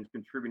options: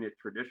 contributing it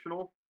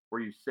traditional,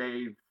 where you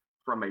save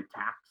from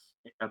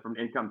from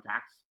income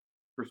tax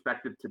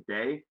perspective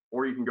today,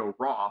 or you can go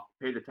Roth,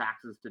 pay the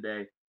taxes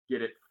today,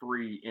 get it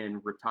free in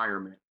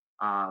retirement.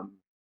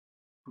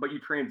 But you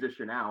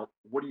transition out.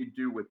 What do you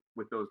do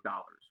with those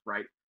dollars,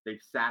 right?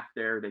 They've sat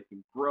there, they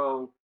can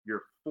grow.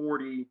 You're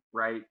 40,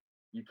 right?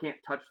 You can't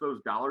touch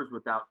those dollars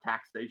without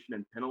taxation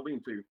and penalty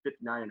until you're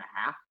 59 and a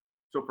half.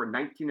 So for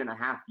 19 and a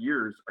half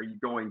years, are you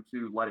going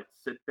to let it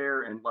sit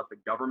there and let the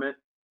government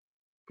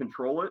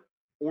control it?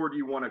 Or do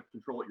you want to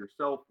control it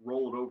yourself,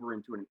 roll it over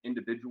into an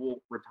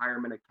individual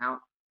retirement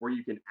account where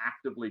you can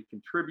actively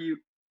contribute,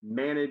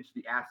 manage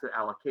the asset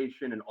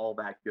allocation, and all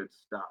that good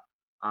stuff?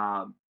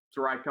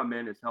 So where I come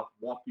in is help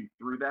walk you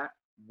through that,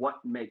 what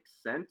makes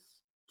sense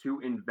to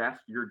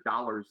invest your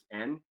dollars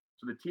in.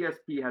 So the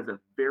TSP has a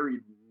very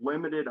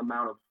limited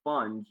amount of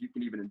funds you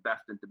can even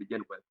invest in to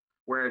begin with.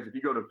 Whereas if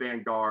you go to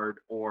Vanguard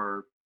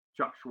or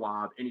Chuck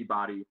Schwab,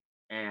 anybody,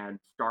 and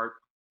start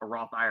a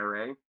Roth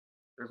IRA,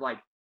 there's like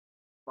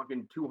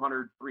fucking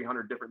 200,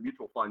 300 different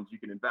mutual funds you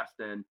can invest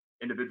in,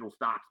 individual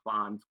stocks,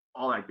 bonds,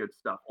 all that good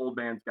stuff. Old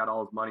man's got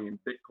all his money in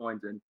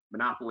Bitcoins and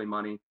Monopoly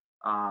money.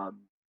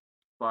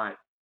 But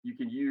you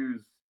can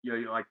use,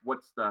 like,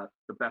 what's the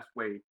best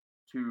way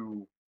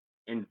to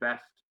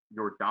invest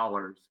your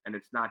dollars? And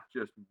it's not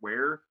just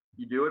where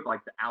you do it,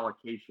 like the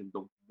allocation,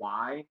 the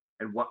why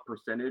and what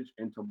percentage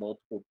into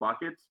multiple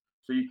buckets,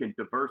 so you can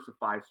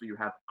diversify, so you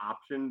have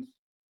options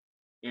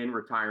in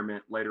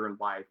retirement later in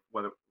life,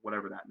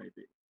 whatever that may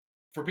be.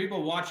 For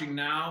people watching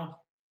now,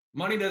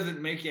 money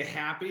doesn't make you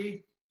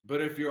happy,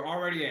 but if you're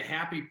already a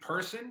happy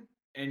person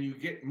and you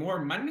get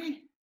more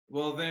money,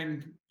 well,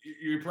 then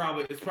it's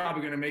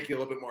probably going to make you a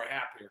little bit more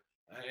happier.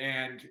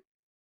 And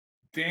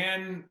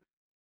Dan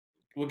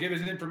will give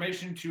his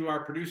information to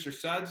our producer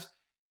Suds.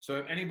 So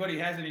if anybody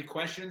has any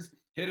questions,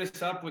 hit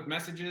us up with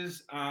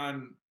messages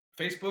on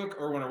Facebook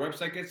or when our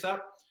website gets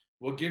up.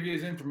 We'll give you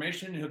his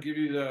information. He'll give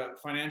you the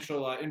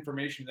financial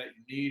information that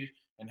you need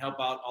and help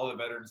out all the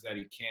veterans that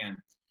he can.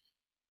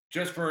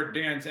 Just for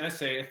Dan's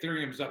essay,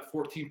 Ethereum is up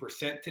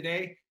 14%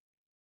 today.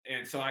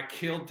 And so I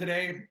killed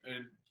today.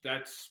 And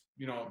that's,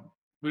 we don't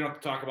have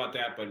to talk about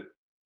that, but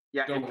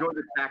yeah, enjoy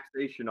the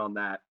taxation on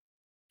that.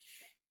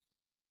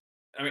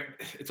 I mean,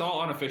 it's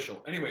all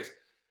unofficial. Anyways,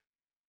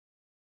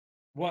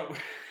 one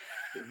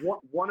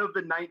of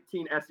the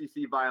 19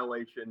 SEC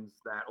violations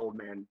that old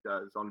man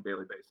does on a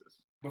daily basis.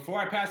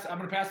 Before I'm going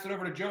to pass it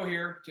over to Joe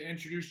here to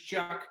introduce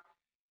Chuck.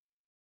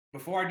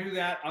 Before I do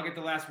that, I'll get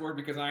the last word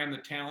because I am the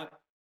talent.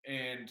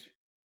 And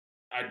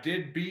I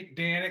did beat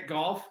Dan at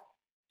golf.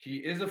 He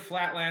is a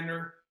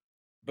flatlander,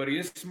 but he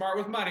is smart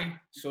with money.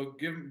 So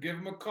give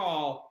him a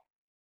call.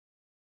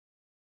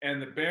 And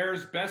the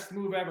Bears' best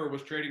move ever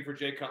was trading for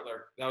Jay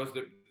Cutler.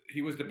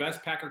 He was the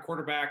best Packer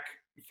quarterback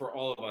for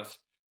all of us.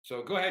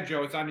 So go ahead,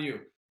 Joe. It's on you.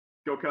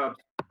 Go Cubs.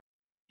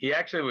 He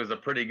actually was a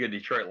pretty good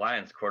Detroit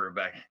Lions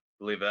quarterback,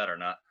 believe that or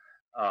not.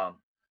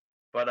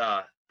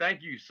 But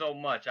thank you so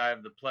much. I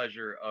have the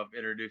pleasure of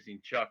introducing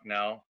Chuck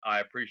now.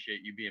 I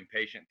appreciate you being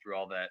patient through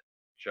all that,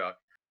 Chuck.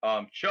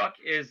 Chuck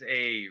is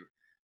a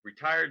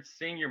retired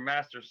senior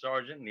master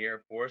sergeant in the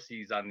Air Force.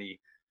 He's on the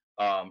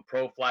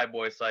pro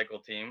flyboy cycle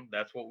team.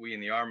 That's what we in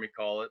the Army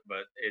call it,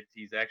 but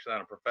he's actually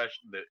on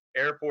the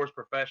Air Force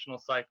professional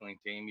cycling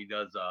team. He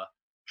does a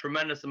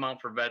tremendous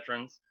amount for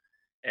veterans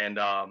and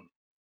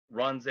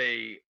runs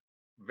a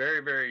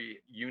very, very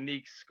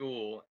unique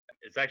school.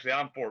 It's actually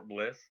on Fort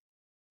Bliss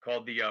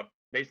called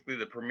basically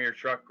the Premier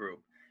Truck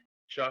Group.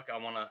 Chuck, I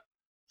want to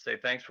say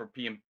thanks for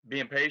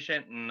being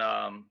patient and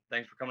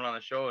thanks for coming on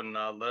the show and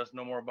let us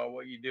know more about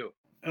what you do.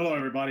 Hello,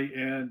 everybody,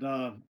 and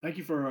thank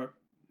you for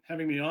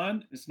having me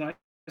on. It's nice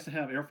to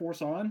have Air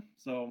Force on.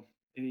 So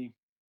any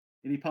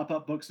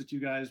pop-up books that you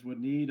guys would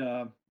need,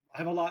 I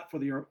have a lot for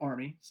the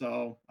Army,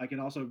 so I can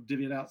also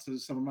divvy it out to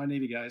some of my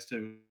Navy guys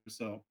too.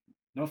 So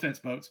no offense,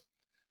 boats.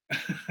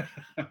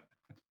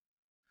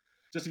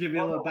 Just to give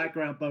you a little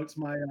background, boats.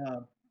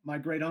 My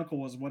great uncle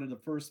was one of the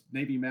first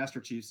Navy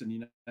Master Chiefs in the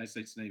United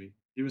States Navy.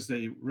 He was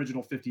the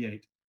original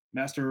 58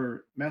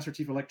 Master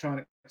Chief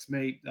Electronics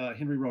mate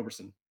Henry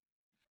Roberson.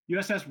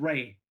 USS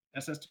Ray,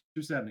 SS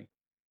 270.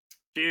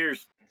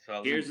 Cheers.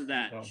 So, Cheers to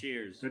that. So,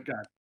 Cheers. Good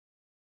guy.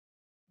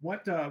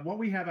 What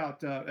we have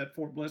out at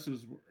Fort Bliss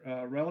is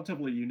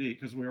relatively unique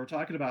because we were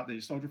talking about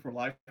the Soldier for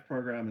Life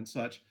program and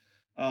such.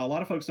 A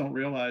lot of folks don't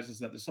realize is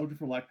that the Soldier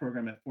for Life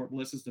program at Fort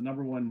Bliss is the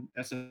 #1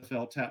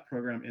 SFL TAP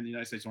program in the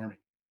United States Army.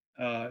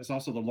 It's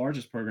also the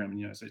largest program in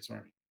the United States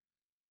Army.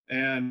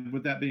 And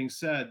with that being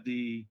said,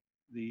 the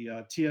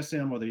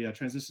TSM or the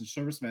Transition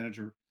Service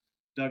Manager,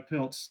 Doug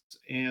Piltz,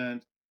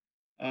 and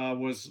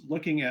was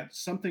looking at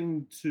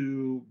something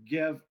to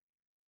give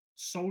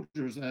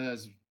soldiers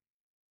as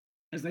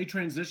they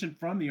transition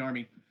from the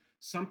Army,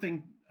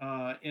 something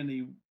in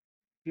the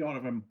field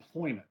of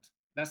employment.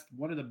 That's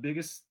one of the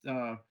biggest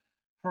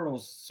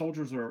hurdles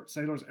soldiers or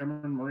sailors,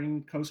 airmen,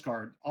 Marine, Coast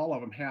Guard, all of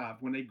them have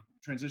when they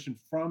transition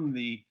from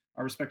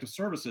our respective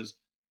services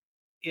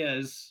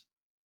is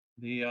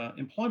the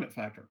employment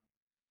factor.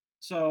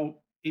 So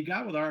it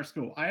got with our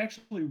school. I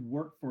actually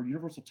work for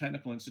Universal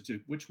Technical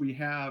Institute, which we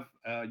have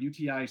a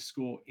UTI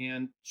school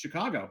in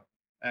Chicago,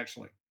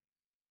 actually.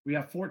 We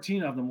have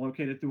 14 of them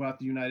located throughout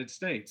the United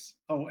States.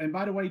 Oh, and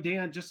by the way,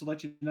 Dan, just to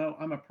let you know,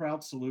 I'm a proud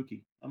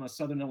Saluki. I'm a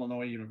Southern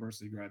Illinois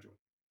University graduate.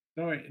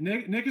 Don't worry,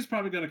 Nick is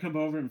probably going to come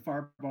over and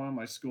firebomb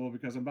my school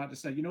because I'm about to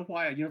say, you know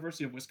why a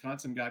University of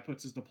Wisconsin guy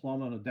puts his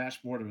diploma on the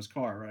dashboard of his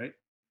car, right?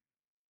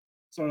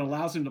 So it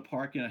allows him to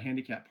park in a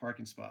handicapped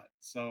parking spot.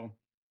 So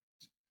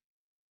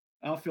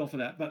I'll feel for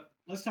that. But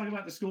let's talk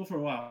about the school for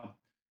a while.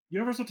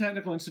 Universal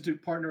Technical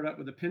Institute partnered up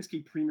with the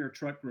Penske Premier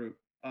Truck Group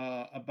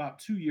about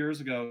 2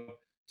 years ago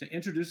to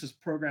introduce this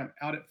program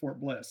out at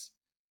Fort Bliss.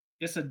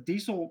 It's a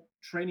diesel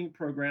training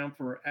program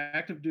for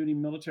active duty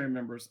military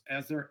members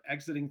as they're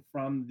exiting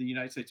from the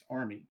United States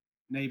Army,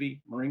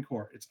 Navy, Marine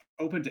Corps. It's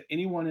open to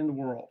anyone in the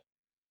world.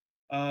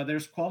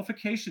 There's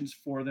qualifications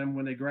for them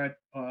when they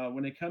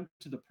come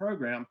to the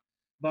program,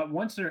 but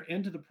once they're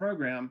into the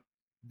program,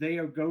 they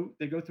go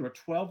through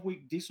a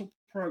 12-week diesel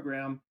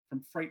program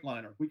from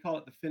Freightliner. We call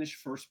it the Finish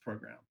First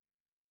program.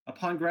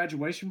 Upon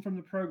graduation from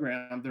the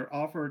program, they're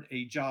offered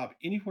a job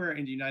anywhere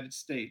in the United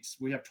States.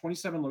 We have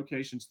 27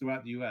 locations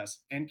throughout the U.S.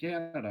 and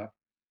Canada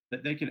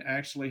that they can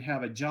actually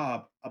have a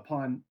job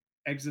upon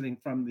exiting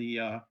from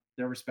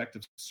their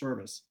respective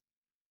service.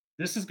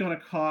 This is going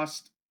to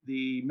cost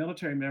the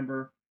military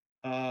member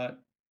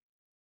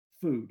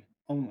food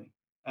only.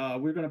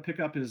 We're going to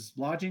pick up his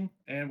lodging,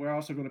 and we're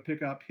also going to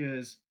pick up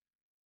his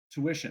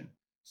tuition.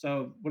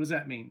 So what does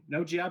that mean?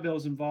 No GI Bill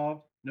is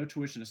involved, no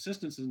tuition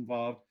assistance is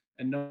involved,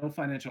 and no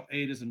financial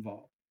aid is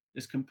involved.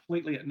 It's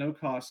completely at no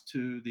cost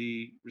to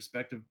the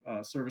respective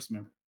service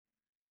member.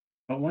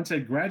 But once they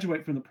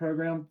graduate from the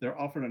program, they're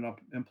offered an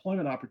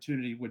employment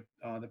opportunity with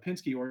the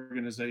Penske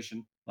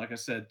organization, like I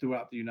said,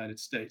 throughout the United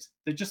States.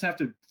 They just have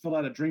to fill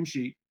out a dream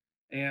sheet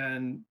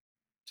and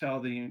tell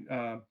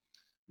the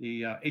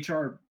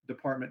HR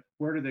department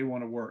where do they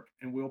want to work,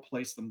 and we'll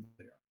place them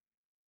there.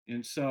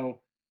 And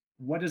so,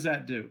 what does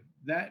that do?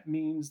 That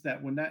means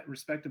that when that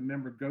respective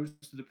member goes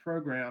to the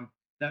program,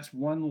 that's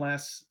one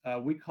less,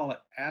 we call it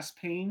ass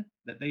pain,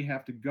 that they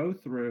have to go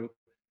through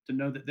to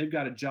know that they've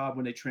got a job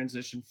when they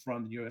transition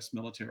from the U.S.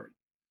 military.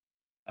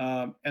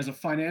 As a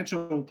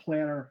financial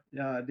planner,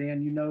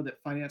 Dan, you know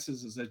that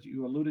finances, as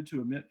you alluded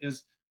to,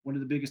 is one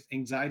of the biggest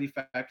anxiety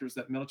factors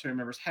that military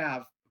members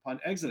have upon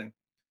exiting.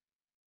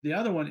 The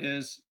other one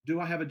is, do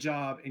I have a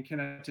job and can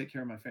I take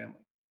care of my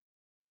family?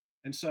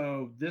 And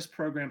so this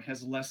program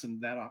has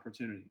lessened that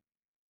opportunity,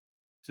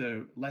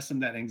 to lessen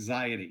that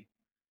anxiety.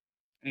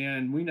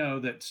 And we know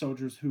that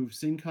soldiers who've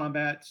seen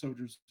combat,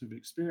 soldiers who've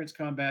experienced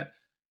combat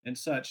and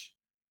such,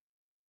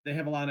 they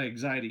have a lot of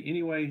anxiety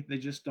anyway. They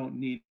just don't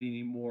need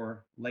any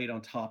more laid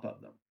on top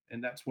of them.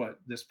 And that's what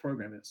this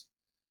program is.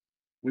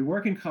 We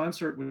work in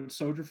concert with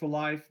Soldier for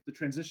Life, the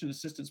Transition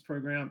Assistance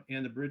Program,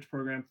 and the Bridge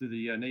Program through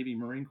the Navy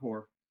Marine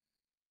Corps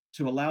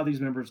to allow these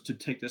members to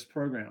take this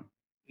program.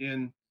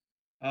 And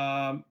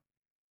I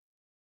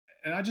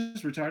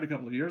just retired a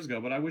couple of years ago,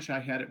 but I wish I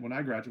had it when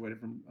I graduated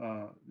from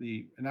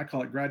and I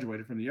call it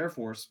graduated from the Air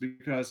Force,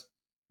 because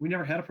we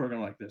never had a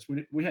program like this.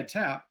 We had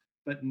TAP,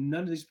 but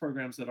none of these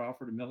programs that are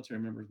offered to military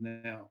members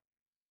now.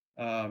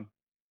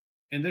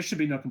 And there should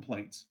be no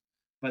complaints.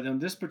 But in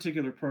this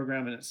particular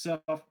program in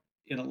itself,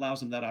 it allows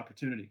them that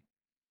opportunity.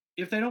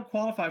 If they don't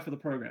qualify for the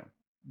program,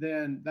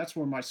 then that's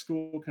where my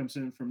school comes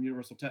in from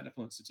Universal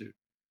Technical Institute.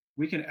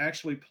 We can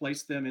actually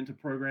place them into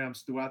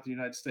programs throughout the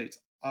United States: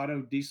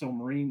 auto, diesel,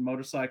 marine,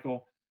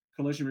 motorcycle,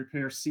 collision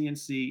repair,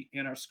 CNC,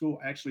 and our school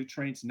actually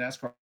trains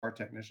NASCAR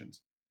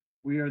technicians.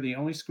 We are the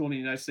only school in the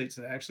United States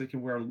that actually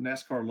can wear a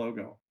NASCAR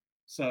logo.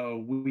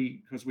 So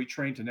because we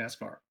train to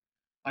NASCAR.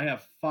 I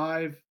have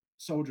 5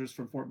 soldiers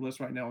from Fort Bliss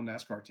right now on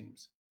NASCAR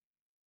teams,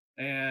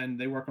 and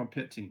they work on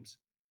pit teams.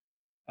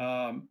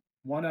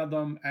 One of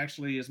them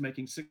actually is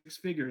making 6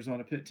 figures on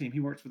a pit team. He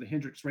works for the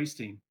Hendricks race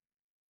team.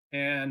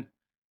 And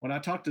when I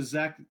talked to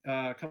Zach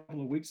a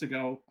couple of weeks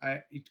ago,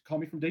 he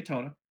called me from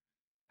Daytona,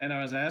 and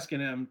I was asking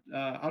him,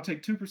 I'll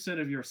take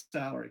 2% of your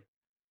salary.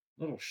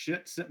 Little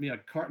shit sent me a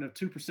carton of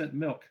 2%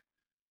 milk.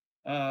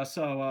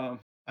 So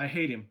I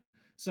hate him.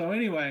 So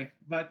anyway,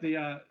 but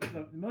the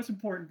most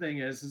important thing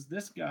is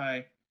this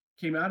guy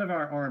came out of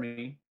our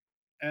Army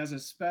as a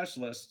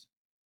specialist,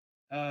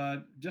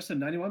 just a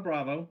 91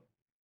 Bravo,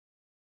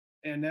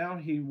 and now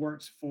he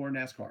works for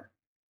NASCAR.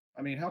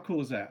 I mean, how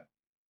cool is that?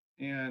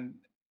 And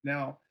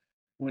now,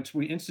 once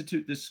we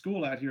institute this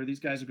school out here,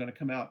 these guys are going to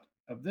come out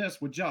of this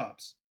with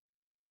jobs.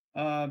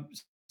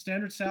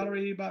 Standard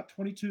salary about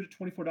 $22 to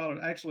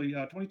 $24, actually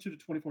 $22 to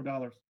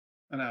 $24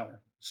 an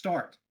hour.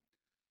 Start.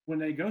 When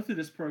they go through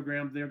this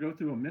program, they'll go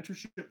through a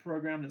mentorship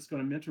program that's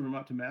going to mentor them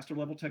up to master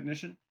level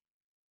technician.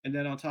 And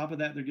then on top of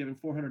that, they're given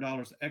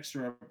 $400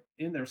 extra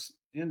in their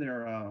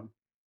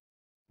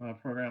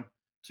program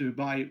to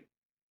buy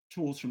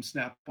tools from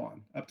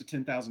Snap-on, up to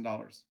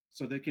 $10,000.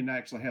 So they can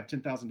actually have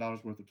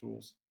 $10,000 worth of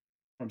tools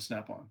from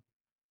Snap-on.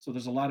 So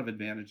there's a lot of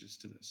advantages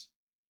to this.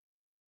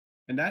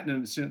 And that,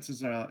 in a sense,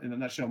 is in a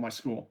nutshell my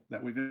school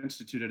that we've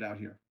instituted out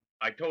here.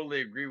 I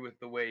totally agree with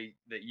the way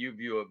that you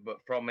view it, but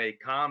from a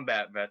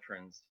combat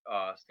veterans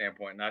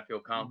standpoint, and I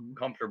feel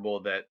comfortable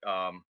that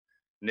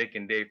Nick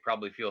and Dave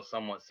probably feel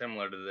somewhat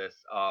similar to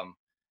this.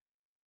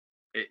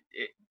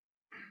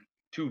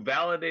 To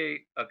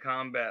validate a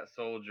combat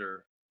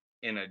soldier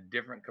in a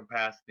different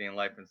capacity in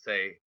life and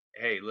say,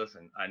 hey,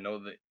 listen, I know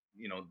that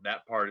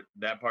that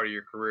part of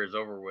your career is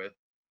over with,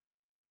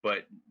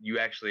 but you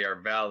actually are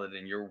valid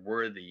and you're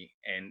worthy,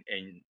 and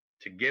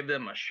to give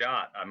them a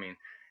shot. I mean,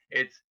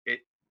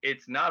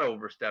 it's not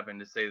overstepping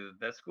to say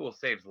that school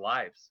saves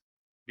lives,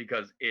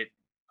 because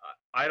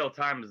idle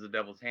time is the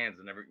devil's hands,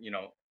 and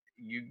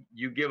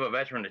you give a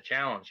veteran a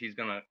challenge, he's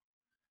gonna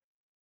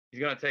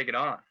take it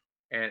on,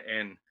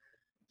 and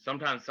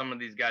sometimes some of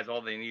these guys,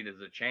 all they need is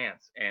a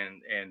chance,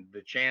 and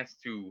the chance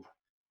to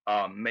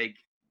make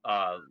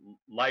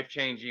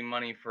life-changing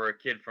money for a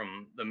kid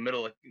from the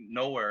middle of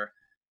nowhere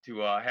to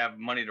have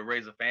money to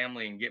raise a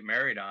family and get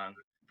married on.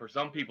 For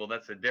some people,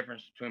 that's the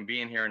difference between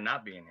being here and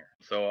not being here.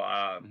 So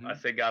I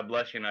say God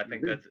bless you, and I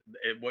think that's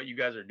what you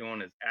guys are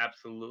doing is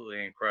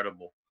absolutely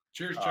incredible.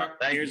 Cheers, Chuck.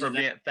 Thank you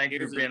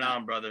for being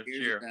on, brother.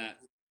 Cheers.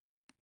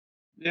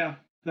 Yeah,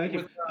 thank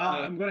you.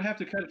 I'm going to have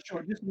to cut it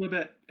short just a little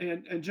bit.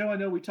 And Joe, I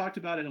know we talked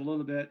about it a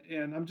little bit,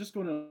 and I'm just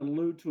going to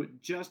allude to it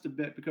just a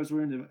bit because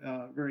we're in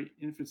the very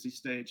infancy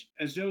stage.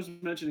 As Joe's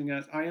mentioning,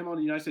 I am on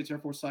the United States Air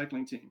Force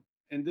cycling team,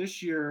 and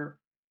this year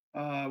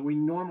we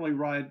normally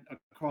ride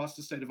across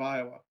the state of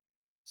Iowa.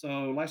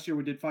 So last year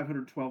we did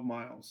 512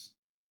 miles.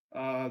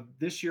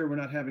 This year we're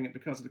not having it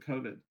because of the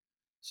COVID.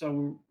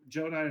 So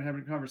Joe and I are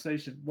having a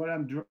conversation. What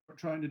I'm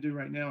trying to do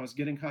right now is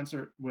get in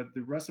concert with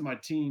the rest of my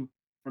team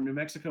from New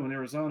Mexico and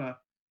Arizona,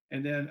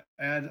 and then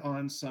add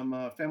on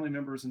some family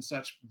members and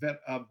such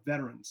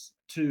veterans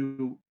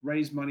to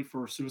raise money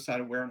for suicide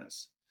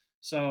awareness.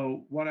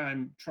 So what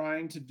I'm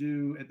trying to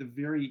do at the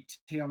very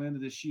tail end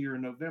of this year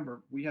in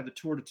November, we have the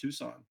Tour de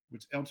Tucson,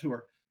 which L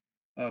Tour.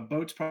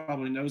 Boats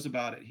probably knows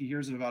about it. He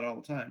hears about it all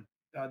the time.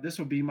 This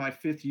will be my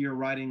 5th year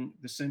riding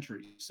the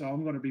Century. So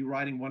I'm going to be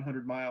riding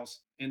 100 miles,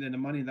 and then the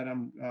money that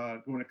I'm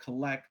going to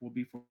collect will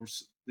be for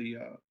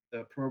the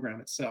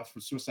program itself,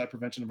 for suicide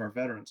prevention of our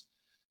veterans.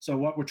 So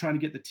what we're trying to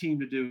get the team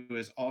to do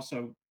is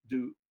also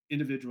do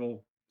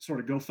individual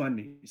sort of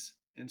GoFundMe's.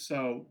 And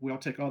so we'll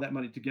take all that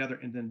money together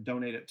and then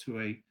donate it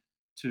to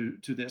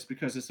this,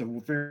 because it's a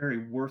very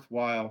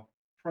worthwhile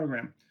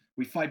program.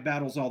 We fight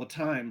battles all the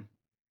time,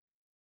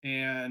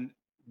 and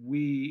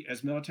we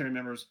as military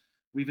members,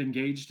 we've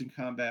engaged in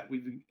combat.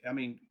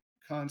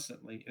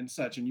 Constantly and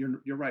such. And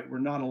you're right, we're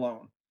not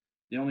alone.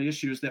 The only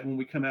issue is that when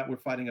we come out, we're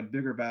fighting a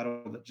bigger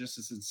battle that just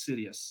is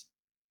insidious,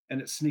 and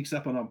it sneaks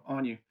up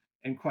on you.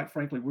 And quite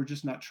frankly, we're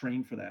just not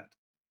trained for that.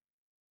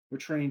 We're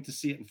trained to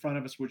see it in front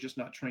of us. We're just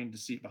not trained to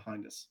see it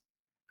behind us.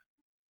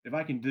 If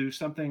I can do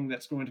something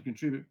that's going to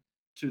contribute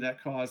to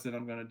that cause, then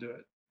I'm going to do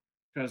it,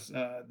 because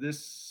the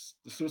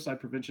suicide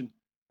prevention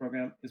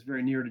program is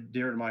very near to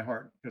dear to my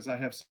heart, because I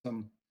have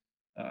some.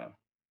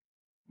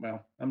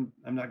 I'm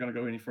not going to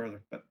go any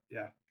further, but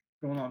yeah,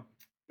 going on.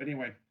 But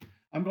anyway,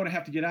 I'm going to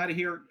have to get out of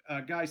here,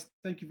 guys.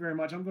 Thank you very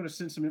much. I'm going to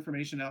send some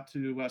information out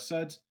to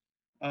Suds,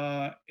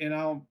 and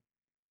I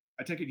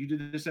take it you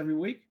do this every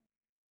week.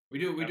 We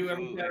do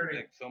every Saturday.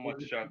 Thanks so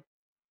much, Chuck.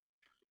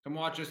 Come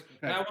watch us. Okay.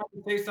 And I want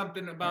to say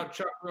something about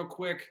Chuck real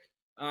quick.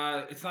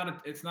 It's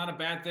not a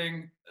bad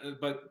thing,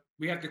 but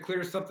we have to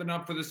clear something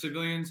up for the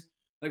civilians.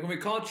 Like when we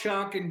call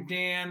Chuck and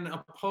Dan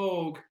a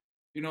pogue,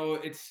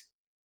 it's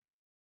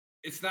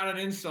not an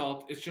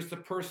insult. It's just a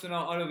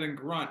personnel other than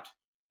grunt,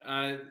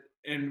 and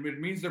it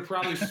means they're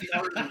probably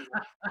smarter than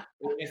that.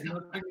 It has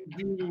nothing to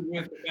do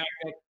with the fact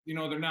that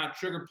they're not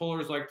trigger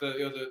pullers like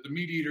the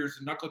meat eaters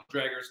and knuckle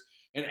draggers.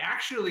 And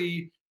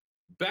actually,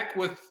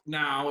 Beckwith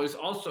now is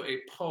also a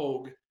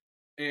pogue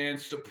and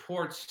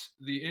supports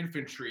the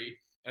infantry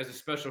as a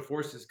special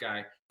forces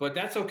guy. But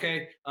that's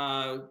okay.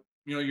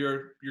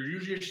 You're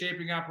usually a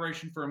shaping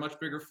operation for a much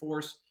bigger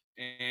force,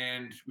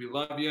 and we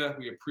love you.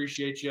 We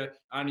appreciate you.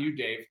 On you,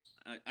 Dave.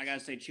 I gotta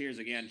say cheers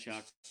again,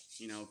 Chuck,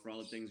 for all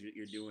the things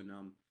you're doing.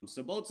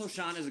 So Boats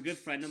O'Shawn is a good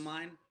friend of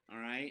mine. All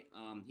right.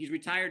 He's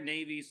retired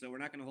Navy, so we're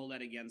not gonna hold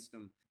that against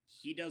him.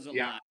 He does a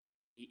lot.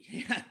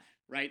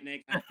 Right,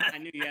 Nick? I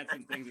knew you had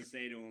some things to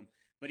say to him.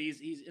 But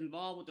he's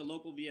involved with the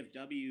local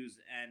VFWs,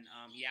 and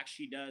he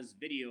actually does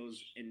videos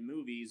and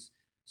movies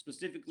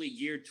specifically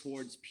geared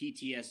towards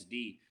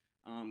PTSD.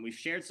 We've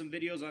shared some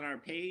videos on our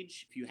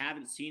page. If you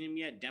haven't seen them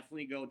yet,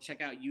 definitely go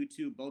check out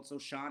YouTube, Boats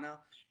O'Shawn,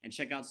 and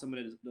check out some of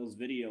those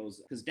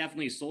videos, because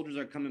definitely soldiers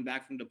are coming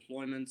back from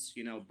deployments,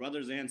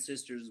 brothers and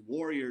sisters,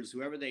 warriors,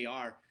 whoever they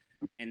are,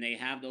 and they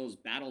have those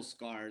battle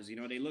scars.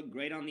 They look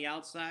great on the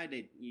outside.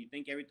 You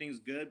think everything's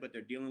good, but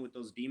they're dealing with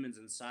those demons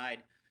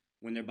inside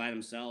when they're by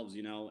themselves,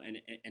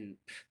 and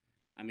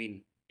I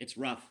mean, it's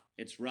rough.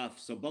 It's rough.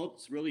 So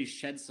Boats really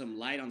shed some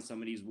light on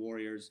some of these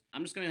warriors.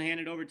 I'm just going to hand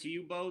it over to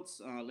you, Boats.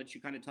 Let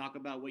you kind of talk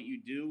about what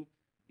you do.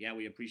 Yeah,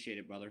 we appreciate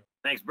it, brother.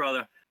 Thanks,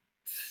 brother.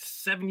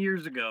 7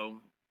 years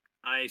ago,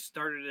 I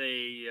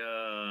started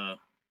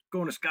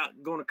going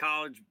to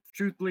college.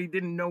 Truthfully,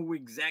 didn't know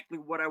exactly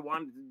what I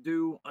wanted to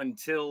do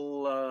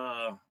until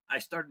I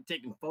started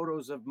taking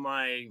photos of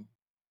my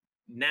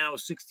now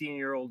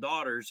 16-year-old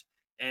daughters,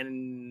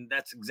 and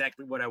that's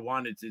exactly what I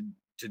wanted to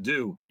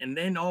do. And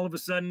then all of a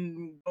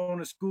sudden, going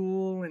to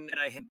school, and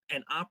I had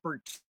an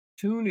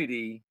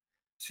opportunity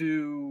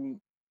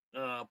to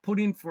put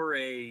in for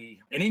an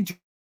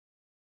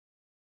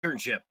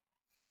internship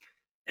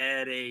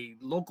at a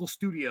local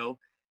studio,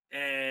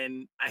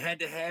 and I had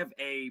to have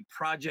a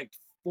project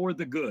for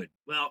the good.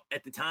 Well,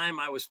 at the time,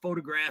 I was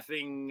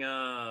photographing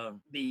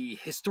the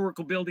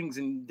historical buildings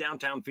in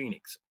downtown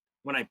Phoenix.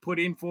 When I put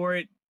in for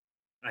it,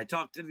 I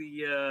talked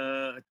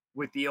to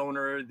with the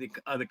owner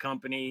of the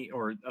company,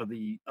 or of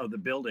the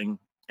building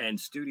and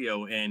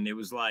studio, and it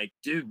was like,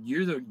 dude,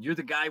 you're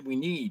the guy we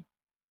need,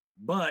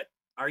 but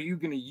are you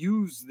going to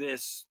use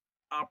this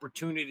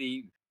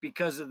opportunity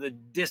because of the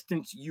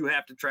distance you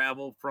have to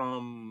travel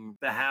from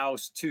the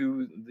house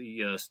to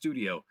the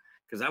studio?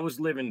 Because I was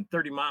living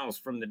 30 miles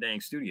from the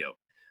dang studio.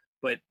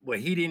 But what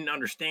he didn't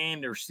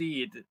understand or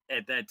see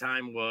at that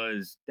time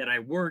was that I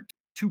worked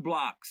 2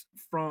 blocks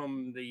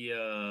from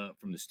the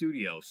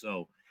studio.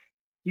 So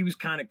he was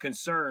kind of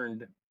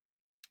concerned,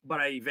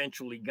 but I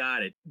eventually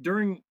got it.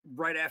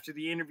 Right after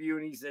the interview,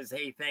 and he says,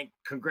 hey,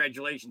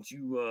 congratulations,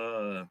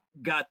 you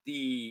got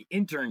the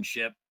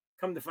internship.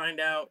 Come to find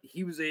out,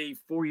 he was a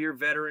 4-year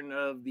veteran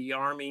of the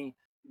Army.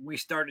 We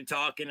started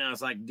talking, and I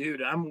was like,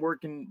 dude, I'm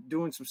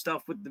doing some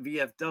stuff with the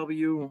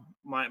VFW,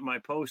 my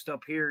post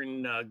up here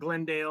in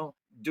Glendale,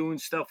 doing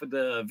stuff with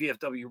the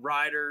VFW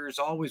riders,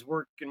 always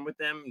working with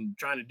them and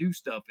trying to do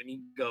stuff. And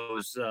he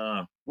goes,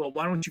 well,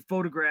 why don't you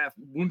photograph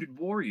wounded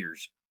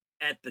warriors?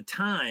 At the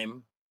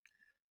time,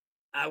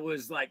 I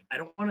was like, I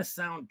don't want to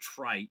sound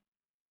trite,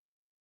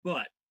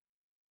 but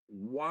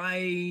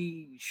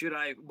why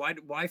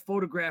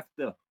photograph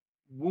the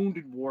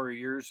wounded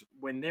warriors,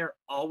 when they're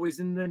always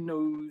in the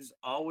news,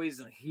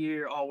 always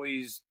here,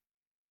 always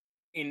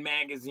in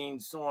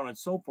magazines, so on and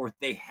so forth,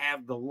 they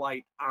have the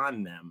light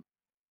on them.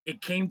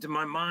 It came to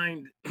my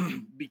mind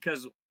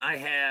because I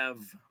have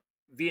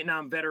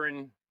Vietnam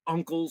veteran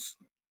uncles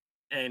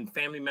and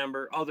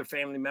other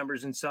family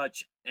members and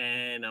such.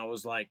 And I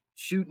was like,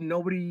 shoot,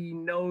 nobody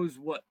knows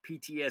what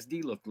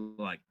PTSD looked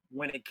like.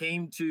 When it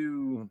came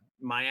to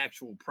my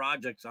actual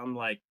projects, I'm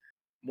like,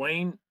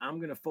 Wayne, I'm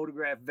going to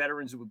photograph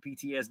veterans with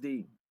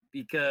PTSD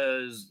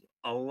because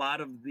a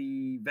lot of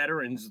the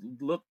veterans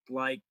look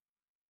like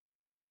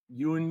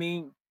you and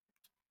me,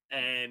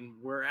 and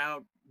we're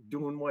out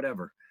doing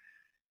whatever.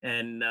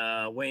 And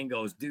Wayne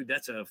goes, dude,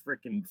 that's a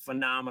freaking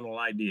phenomenal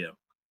idea.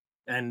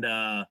 And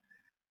I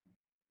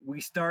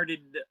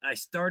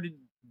started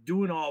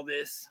doing all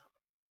this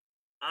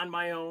on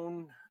my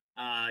own.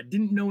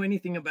 Didn't know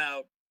anything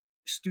about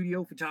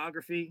studio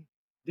photography.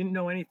 Didn't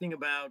know anything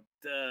about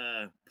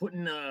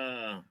putting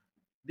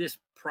this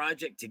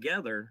project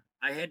together.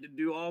 I had to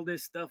do all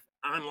this stuff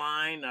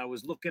online. I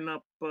was looking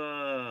up,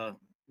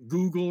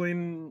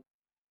 Googling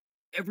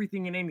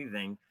everything and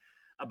anything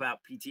about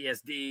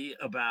PTSD,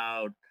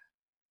 about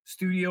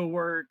studio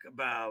work,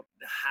 about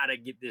how to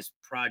get this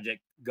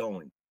project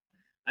going.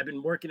 I've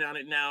been working on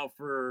it now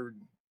for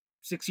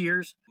 6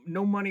 years.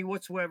 No money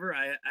whatsoever.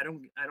 I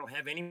don't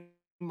have any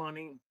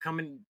money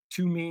coming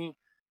to me.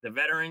 The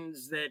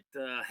veterans that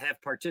have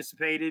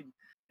participated,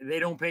 they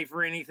don't pay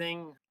for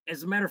anything.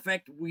 As a matter of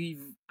fact,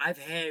 I've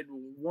had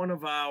one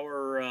of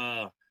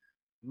our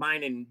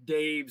mine and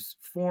Dave's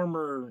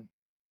former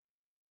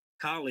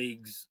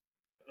colleagues,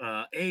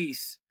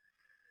 Ace,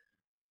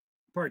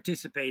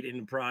 participate in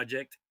the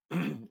project.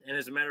 And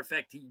as a matter of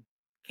fact, he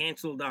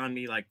canceled on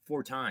me like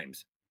 4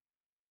 times.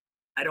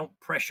 I don't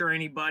pressure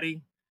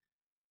anybody.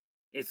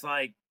 It's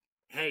like,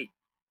 hey,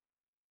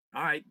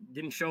 all right,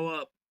 didn't show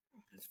up.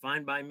 It's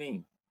fine by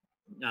me.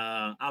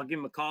 I'll give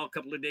him a call a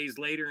couple of days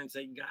later and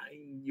say, guy,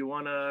 you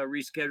want to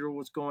reschedule?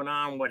 What's going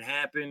on? What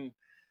happened?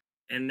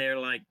 And they're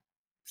like,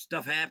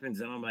 stuff happens.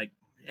 And I'm like,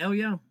 hell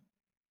yeah,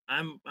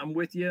 I'm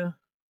with you.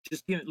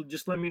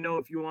 Just let me know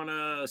if you want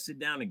to sit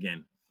down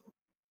again.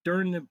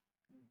 During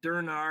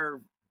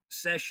our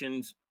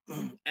sessions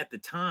at the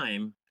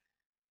time,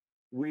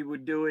 we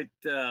would do it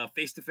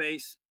face to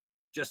face,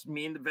 just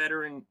me and the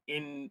veteran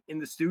in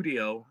the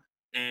studio,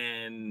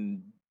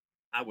 and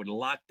I would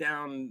lock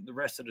down the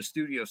rest of the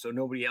studio so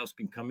nobody else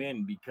can come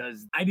in,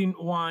 because I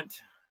didn't want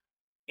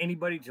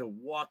anybody to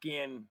walk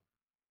in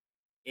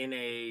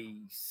a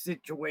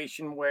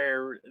situation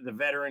where the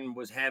veteran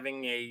was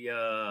having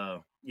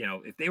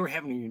if they were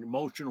having an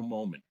emotional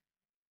moment.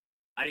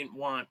 I didn't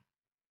want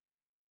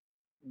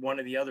one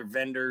of the other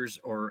vendors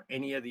or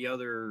any of the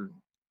other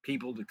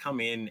people to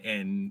come in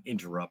and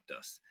interrupt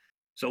us.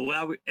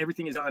 So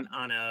everything is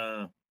on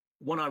a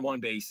one-on-one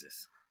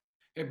basis.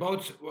 Hey,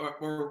 Boats,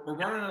 we're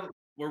running a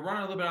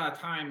little bit out of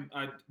time.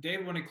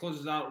 Dave, when he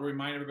closes out, will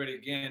remind everybody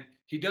again,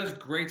 he does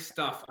great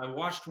stuff. I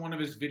watched one of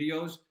his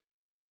videos.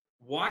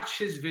 Watch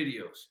his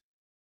videos.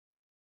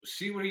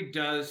 See what he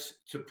does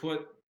to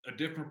put a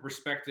different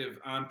perspective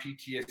on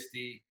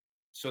PTSD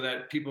so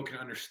that people can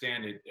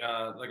understand it.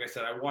 Like I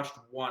said, I watched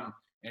one,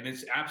 and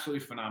it's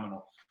absolutely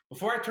phenomenal.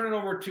 Before I turn it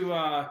over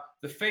to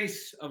the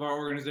face of our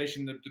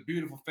organization, the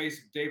beautiful face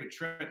of David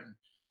Trenton,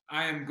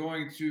 we're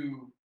going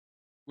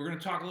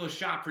to talk a little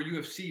shop for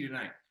UFC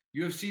tonight.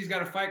 UFC's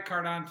got a fight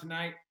card on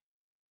tonight.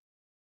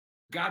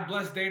 God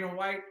bless Dana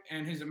White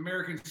and his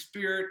American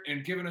spirit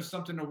and giving us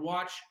something to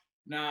watch.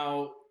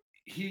 Now,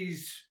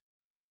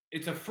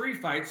 it's a free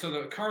fight, so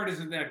the card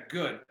isn't that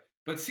good.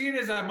 But seeing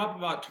as I'm up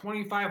about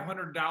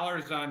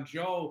 $2,500 on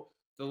Joe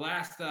the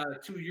last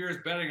 2 years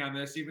betting on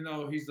this, even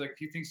though he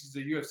thinks he's a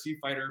UFC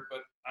fighter,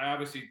 but I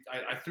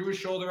threw his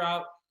shoulder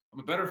out. I'm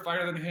a better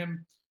fighter than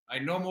him. I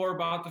know more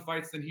about the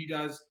fights than he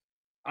does.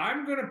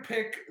 I'm going to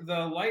pick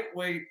the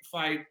lightweight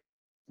fight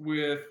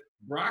with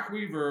Brock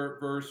Weaver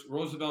versus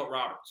Roosevelt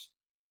Roberts.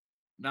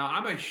 Now,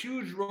 I'm a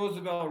huge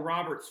Roosevelt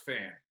Roberts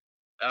fan.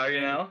 Oh,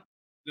 you know?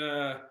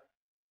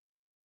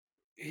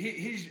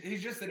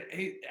 He's just an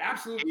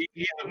absolute.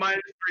 He's a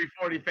minus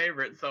 340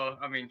 favorite, so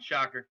I mean,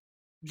 shocker.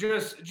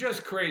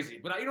 Just crazy.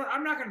 But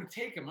I'm not going to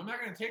take him. I'm not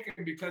going to take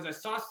him because I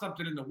saw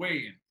something in the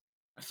weigh-in.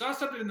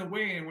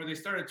 Where they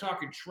started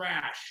talking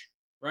trash,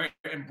 right?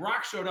 And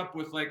Brock showed up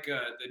with like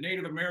the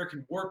Native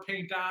American war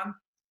paint on,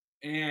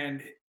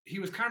 and he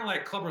was kind of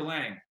like Clubber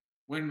Lang.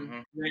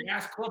 When they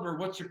asked Clubber,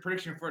 "What's your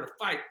prediction for the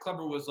fight?"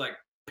 Clubber was like,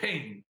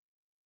 "Pain."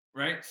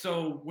 Right?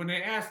 So when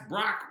they asked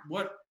Brock,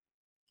 what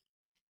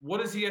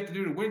does he have to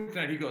do to win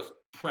tonight? He goes,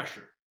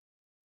 pressure.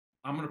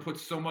 I'm going to put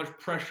so much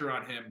pressure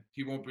on him,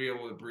 he won't be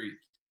able to breathe.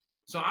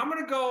 So I'm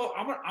going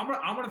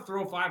to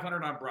throw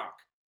 500 on Brock.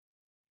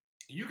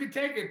 You can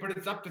take it, but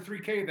it's up to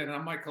 3K then, and I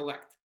might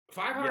collect.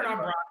 500 on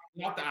Brock,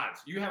 not the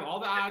odds. You have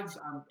all the odds.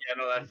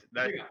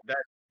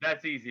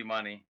 That's easy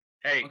money.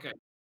 Hey, okay.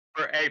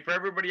 For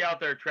everybody out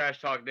there,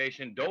 Trash Talk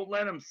Nation, don't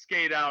let him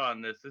skate out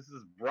on this. This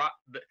is Brock.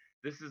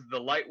 This is the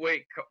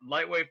lightweight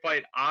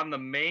fight on the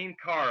main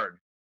card.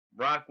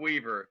 Brock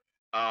Weaver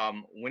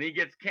When he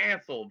gets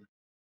canceled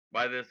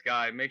by this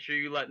guy, make sure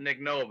you let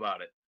Nick know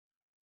about it.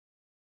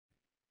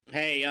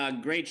 Hey,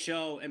 great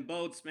show. And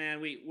Boats,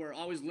 man, we're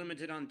always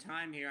limited on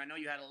time here. I know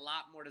you had a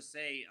lot more to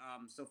say.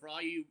 So for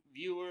all you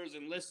viewers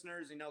and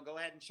listeners, go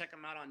ahead and check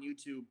him out on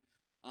YouTube.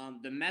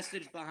 The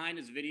message behind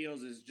his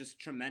videos is just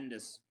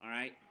tremendous. All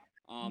right.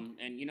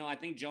 And I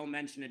think Joe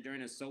mentioned it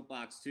during his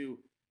soapbox too.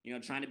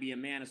 Trying to be a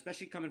man,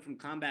 especially coming from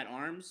combat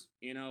arms.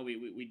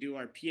 We do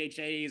our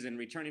PHAs and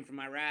returning from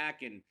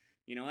Iraq, and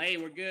hey,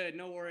 we're good,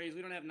 no worries,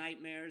 we don't have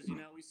nightmares.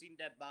 We've seen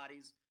dead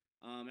bodies.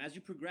 As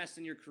you progress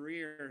in your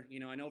career,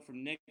 I know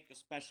from Nick,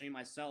 especially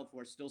myself, who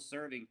are still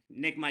serving.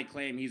 Nick might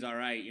claim he's all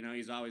right.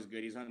 He's always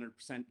good. He's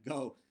 100%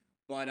 go.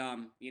 But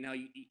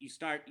you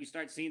start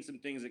seeing some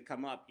things that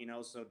come up.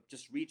 So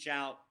just reach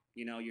out.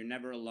 You're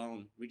never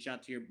alone. Reach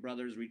out to your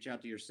brothers. Reach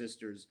out to your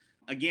sisters.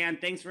 Again,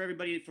 thanks for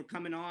everybody for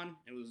coming on.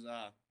 It was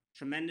a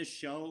tremendous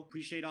show.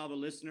 Appreciate all the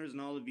listeners and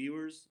all the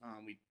viewers.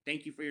 We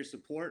thank you for your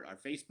support. Our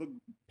Facebook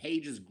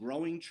page is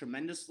growing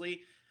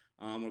tremendously.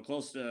 We're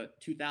close to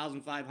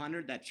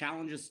 2,500. That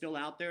challenge is still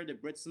out there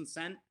that Britson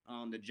sent,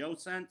 that Joe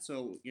sent.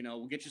 So,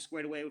 we'll get you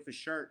squared away with a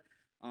shirt.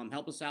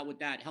 Help us out with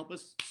that. Help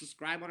us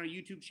subscribe on our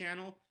YouTube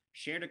channel.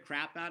 Share the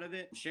crap out of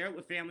it. Share it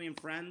with family and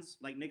friends.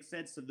 Like Nick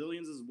said,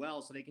 civilians as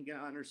well, so they can get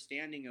an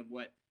understanding of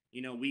what,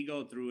 we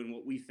go through and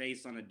what we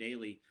face on a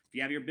daily. If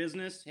you have your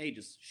business, hey,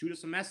 just shoot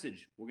us a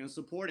message. We're going to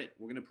support it.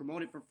 We're going to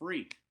promote it for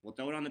free. We'll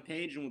throw it on the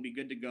page and we'll be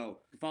good to go.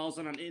 Follow us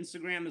on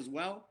Instagram as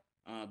well.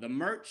 The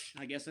merch,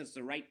 I guess that's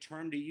the right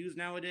term to use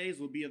nowadays,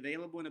 will be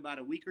available in about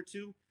a week or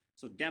two.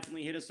 So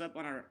definitely hit us up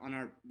on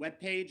our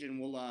webpage, and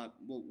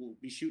we'll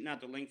be shooting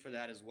out the link for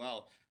that as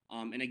well.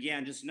 And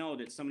again, just know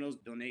that some of those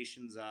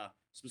donations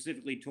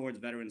specifically towards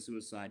veteran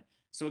suicide.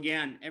 So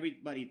again,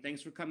 everybody,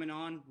 thanks for coming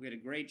on. We had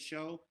a great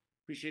show.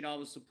 Appreciate all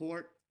the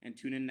support, and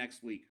tune in next week.